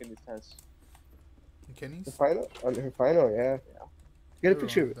die in Kenny's test. Kenny's? The final? On her final, yeah. Get a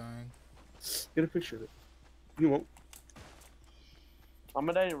picture of it. Dying. Get a picture of it. You won't. I'm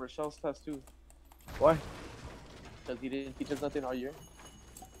gonna die in Rochelle's test too. Why? Because he didn't teach us nothing all year.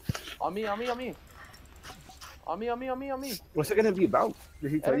 On me, on me, on me. On me, on me, on me, on me. What's it gonna be about?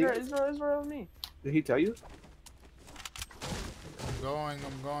 Did he tell you? Israel, on me. Did he tell you? I'm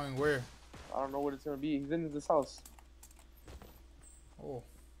going. Where? I don't know what it's gonna be. He's in this house. Oh.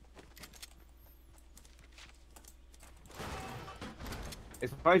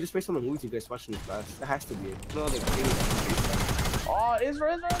 It's probably just based on the movies you guys watched in class. That has to be it. No, like, Oh,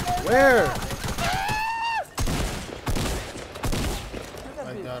 Israel. Where?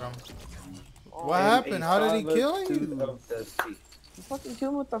 I got him. Oh, What happened? How did he kill you? He fucking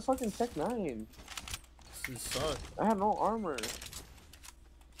killed him with the fucking Tech 9. He sucked. I had no armor.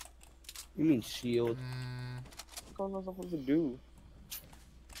 You mean shield? What was I supposed to do?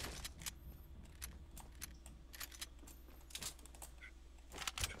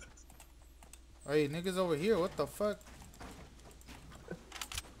 Hey, niggas over here. What the fuck?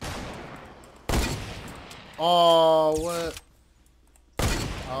 Oh, what?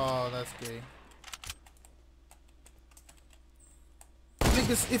 Oh, that's gay.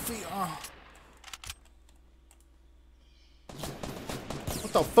 Niggas iffy. Oh.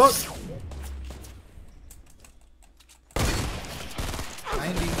 What the fuck?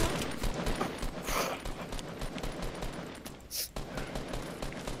 90.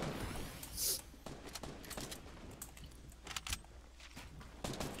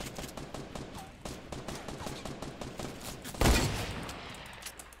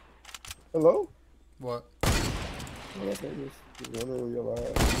 Hello? What?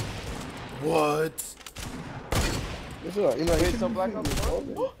 What? This is you know, Wait, so Black Ops 4?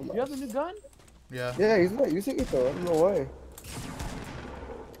 You have the new gun? Yeah. Yeah, he's not using it though. I don't know why.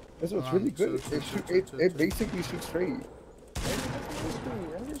 This one's Hold on, really good. chill, It, chill, shoot, chill, it, chill, it chill. basically shoots straight.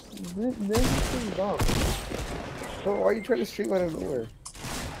 So why are you trying to stream out of nowhere?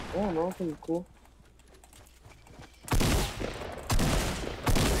 I don't know, I think it's cool.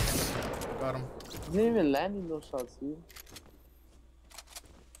 Got him. He didn't even land in those shots, dude.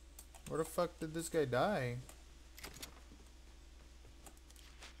 Where the fuck did this guy die?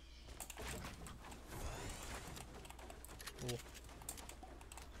 Oh.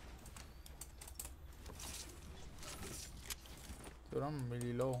 Dude, I'm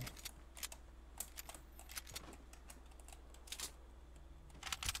really low.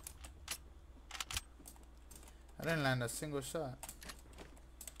 I didn't land a single shot.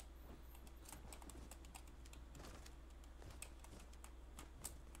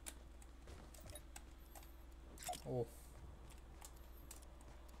 Oh.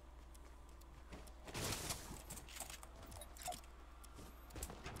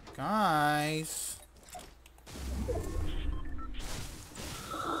 Guys.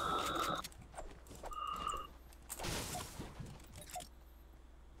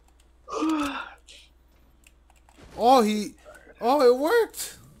 Oh, it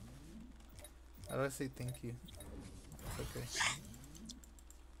worked. How do I say thank you? It's okay.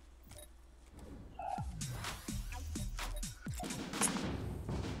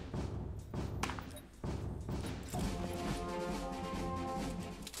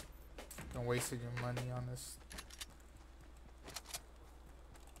 Don't waste your money on this.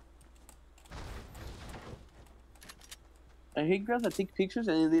 I hate girls that take pictures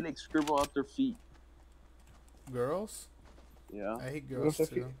and then they like scribble out their feet. Girls? Yeah. I hate What girls if,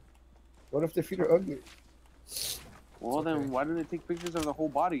 too. what if the feet are ugly? Well, It's then okay. why do they take pictures of the whole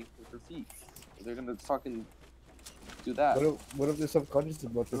body with their feet? They're gonna fucking do that. What if they're subconscious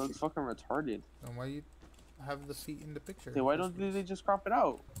about They're this? fucking retarded. Then why you have the feet in the picture? Then why don't they just crop it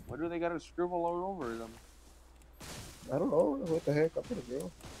out? Why do they gotta scribble all over them? I don't know. What the heck? I'm not a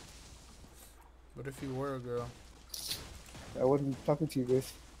girl. What if you were a girl? I wouldn't be talking to you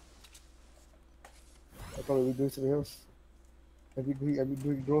guys. I thought we'd be doing something else. I'd be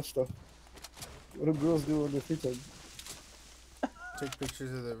doing girl stuff. What do girls do on their free time? Take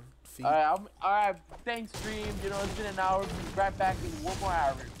pictures of their feet. Alright, thanks, stream. You know, it's been an hour. We'll be right back in 1 more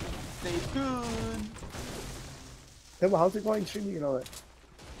hour. Stay tuned. Hey, well, how's it going streaming and all that?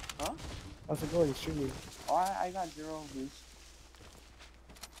 Huh? How's it going streaming? Oh, I got 0 views.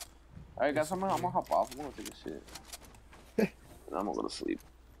 Alright, guys, I'm gonna hop off. I'm gonna take a shit. And I'm gonna go to sleep.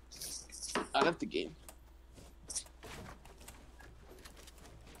 I left the game.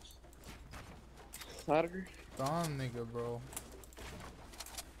 Ladder. Gone, nigga, bro.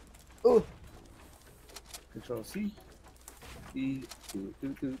 Oh! Control C. C.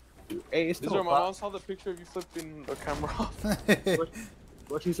 Hey, it's This is still where my mom saw the picture of you flipping the camera off.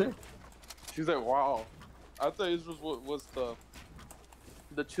 What'd she say? She's like, wow. I thought Israel was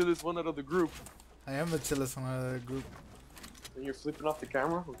the chillest one out of the group. I am the chillest one out of the group. And you're flipping off the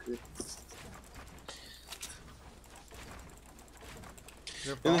camera? Okay.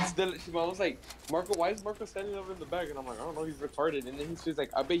 And then my mom was like, Marco, why is Marco standing over in the back? And I'm like, I don't know, he's retarded. And then she's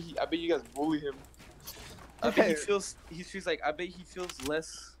like, I bet you guys bully him. I bet he feels. She's like, I bet he feels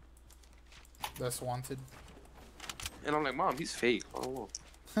less wanted. And I'm like, Mom, he's fake. I don't know.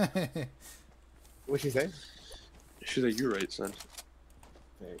 What'd she say? She's like, you're right, son.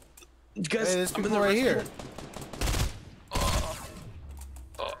 Hey. You guys, Hey, there's I'm in people the right here.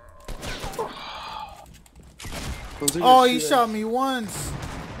 Oh, he shot me once.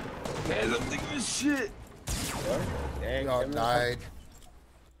 Guys, I'm thinking of shit. Dang, Y'all died.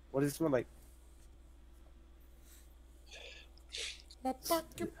 What does it smell like?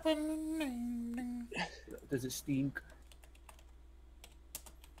 Does it stink?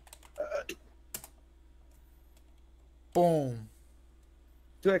 Boom.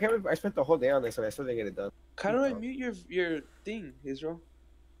 Dude, I can't believe I spent the whole day on this and I still didn't get it done. How do I mute your thing, Israel?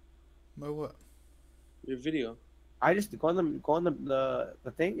 My what? Your video. I just go on the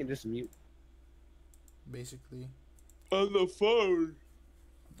thing and just mute. Basically. On the phone.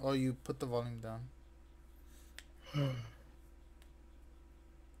 Oh, you put the volume down. I'm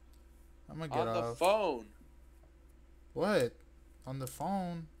gonna get On off. the phone. What? On the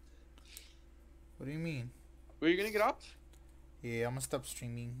phone? What do you mean? Were you gonna get off? Yeah, I'm gonna stop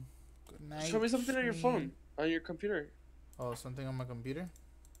streaming. Good night. Show me something on your stream. phone. On your computer. Oh, something on my computer?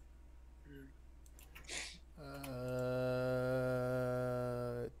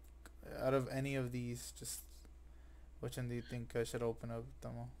 Out of any of these, just which one do you think I should open up,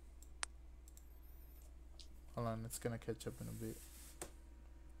 Tomo? Hold on, it's gonna catch up in a bit.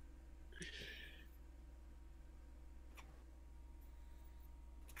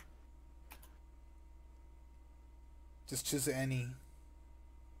 Just choose any.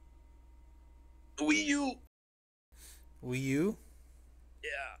 Wii U. Wii U? Yeah.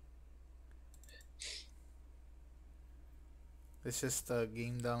 It's just a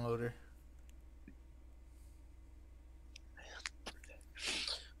game downloader.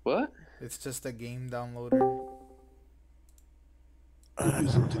 What? It's just a game downloader.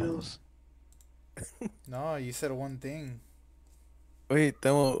 Something else. No, you said one thing. Wait,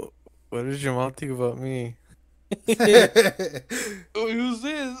 Demo, what does your mom think about me? Who's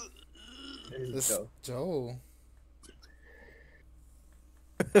this? This Joe. Joe.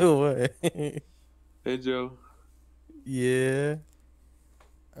 What? Hey, Joe. Yeah.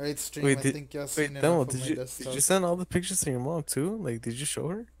 Alright, stream. Wait, I did, think y'all wait, seen it Demo, off of did my you desktop. send all the pictures to your mom too? Like, did you show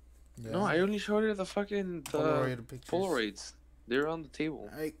her? Yeah. No, I only showed her the fucking Polaroid pictures. Polaroids. They're on the table.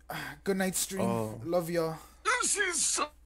 Alright, good night, stream. Oh. Love y'all. This is so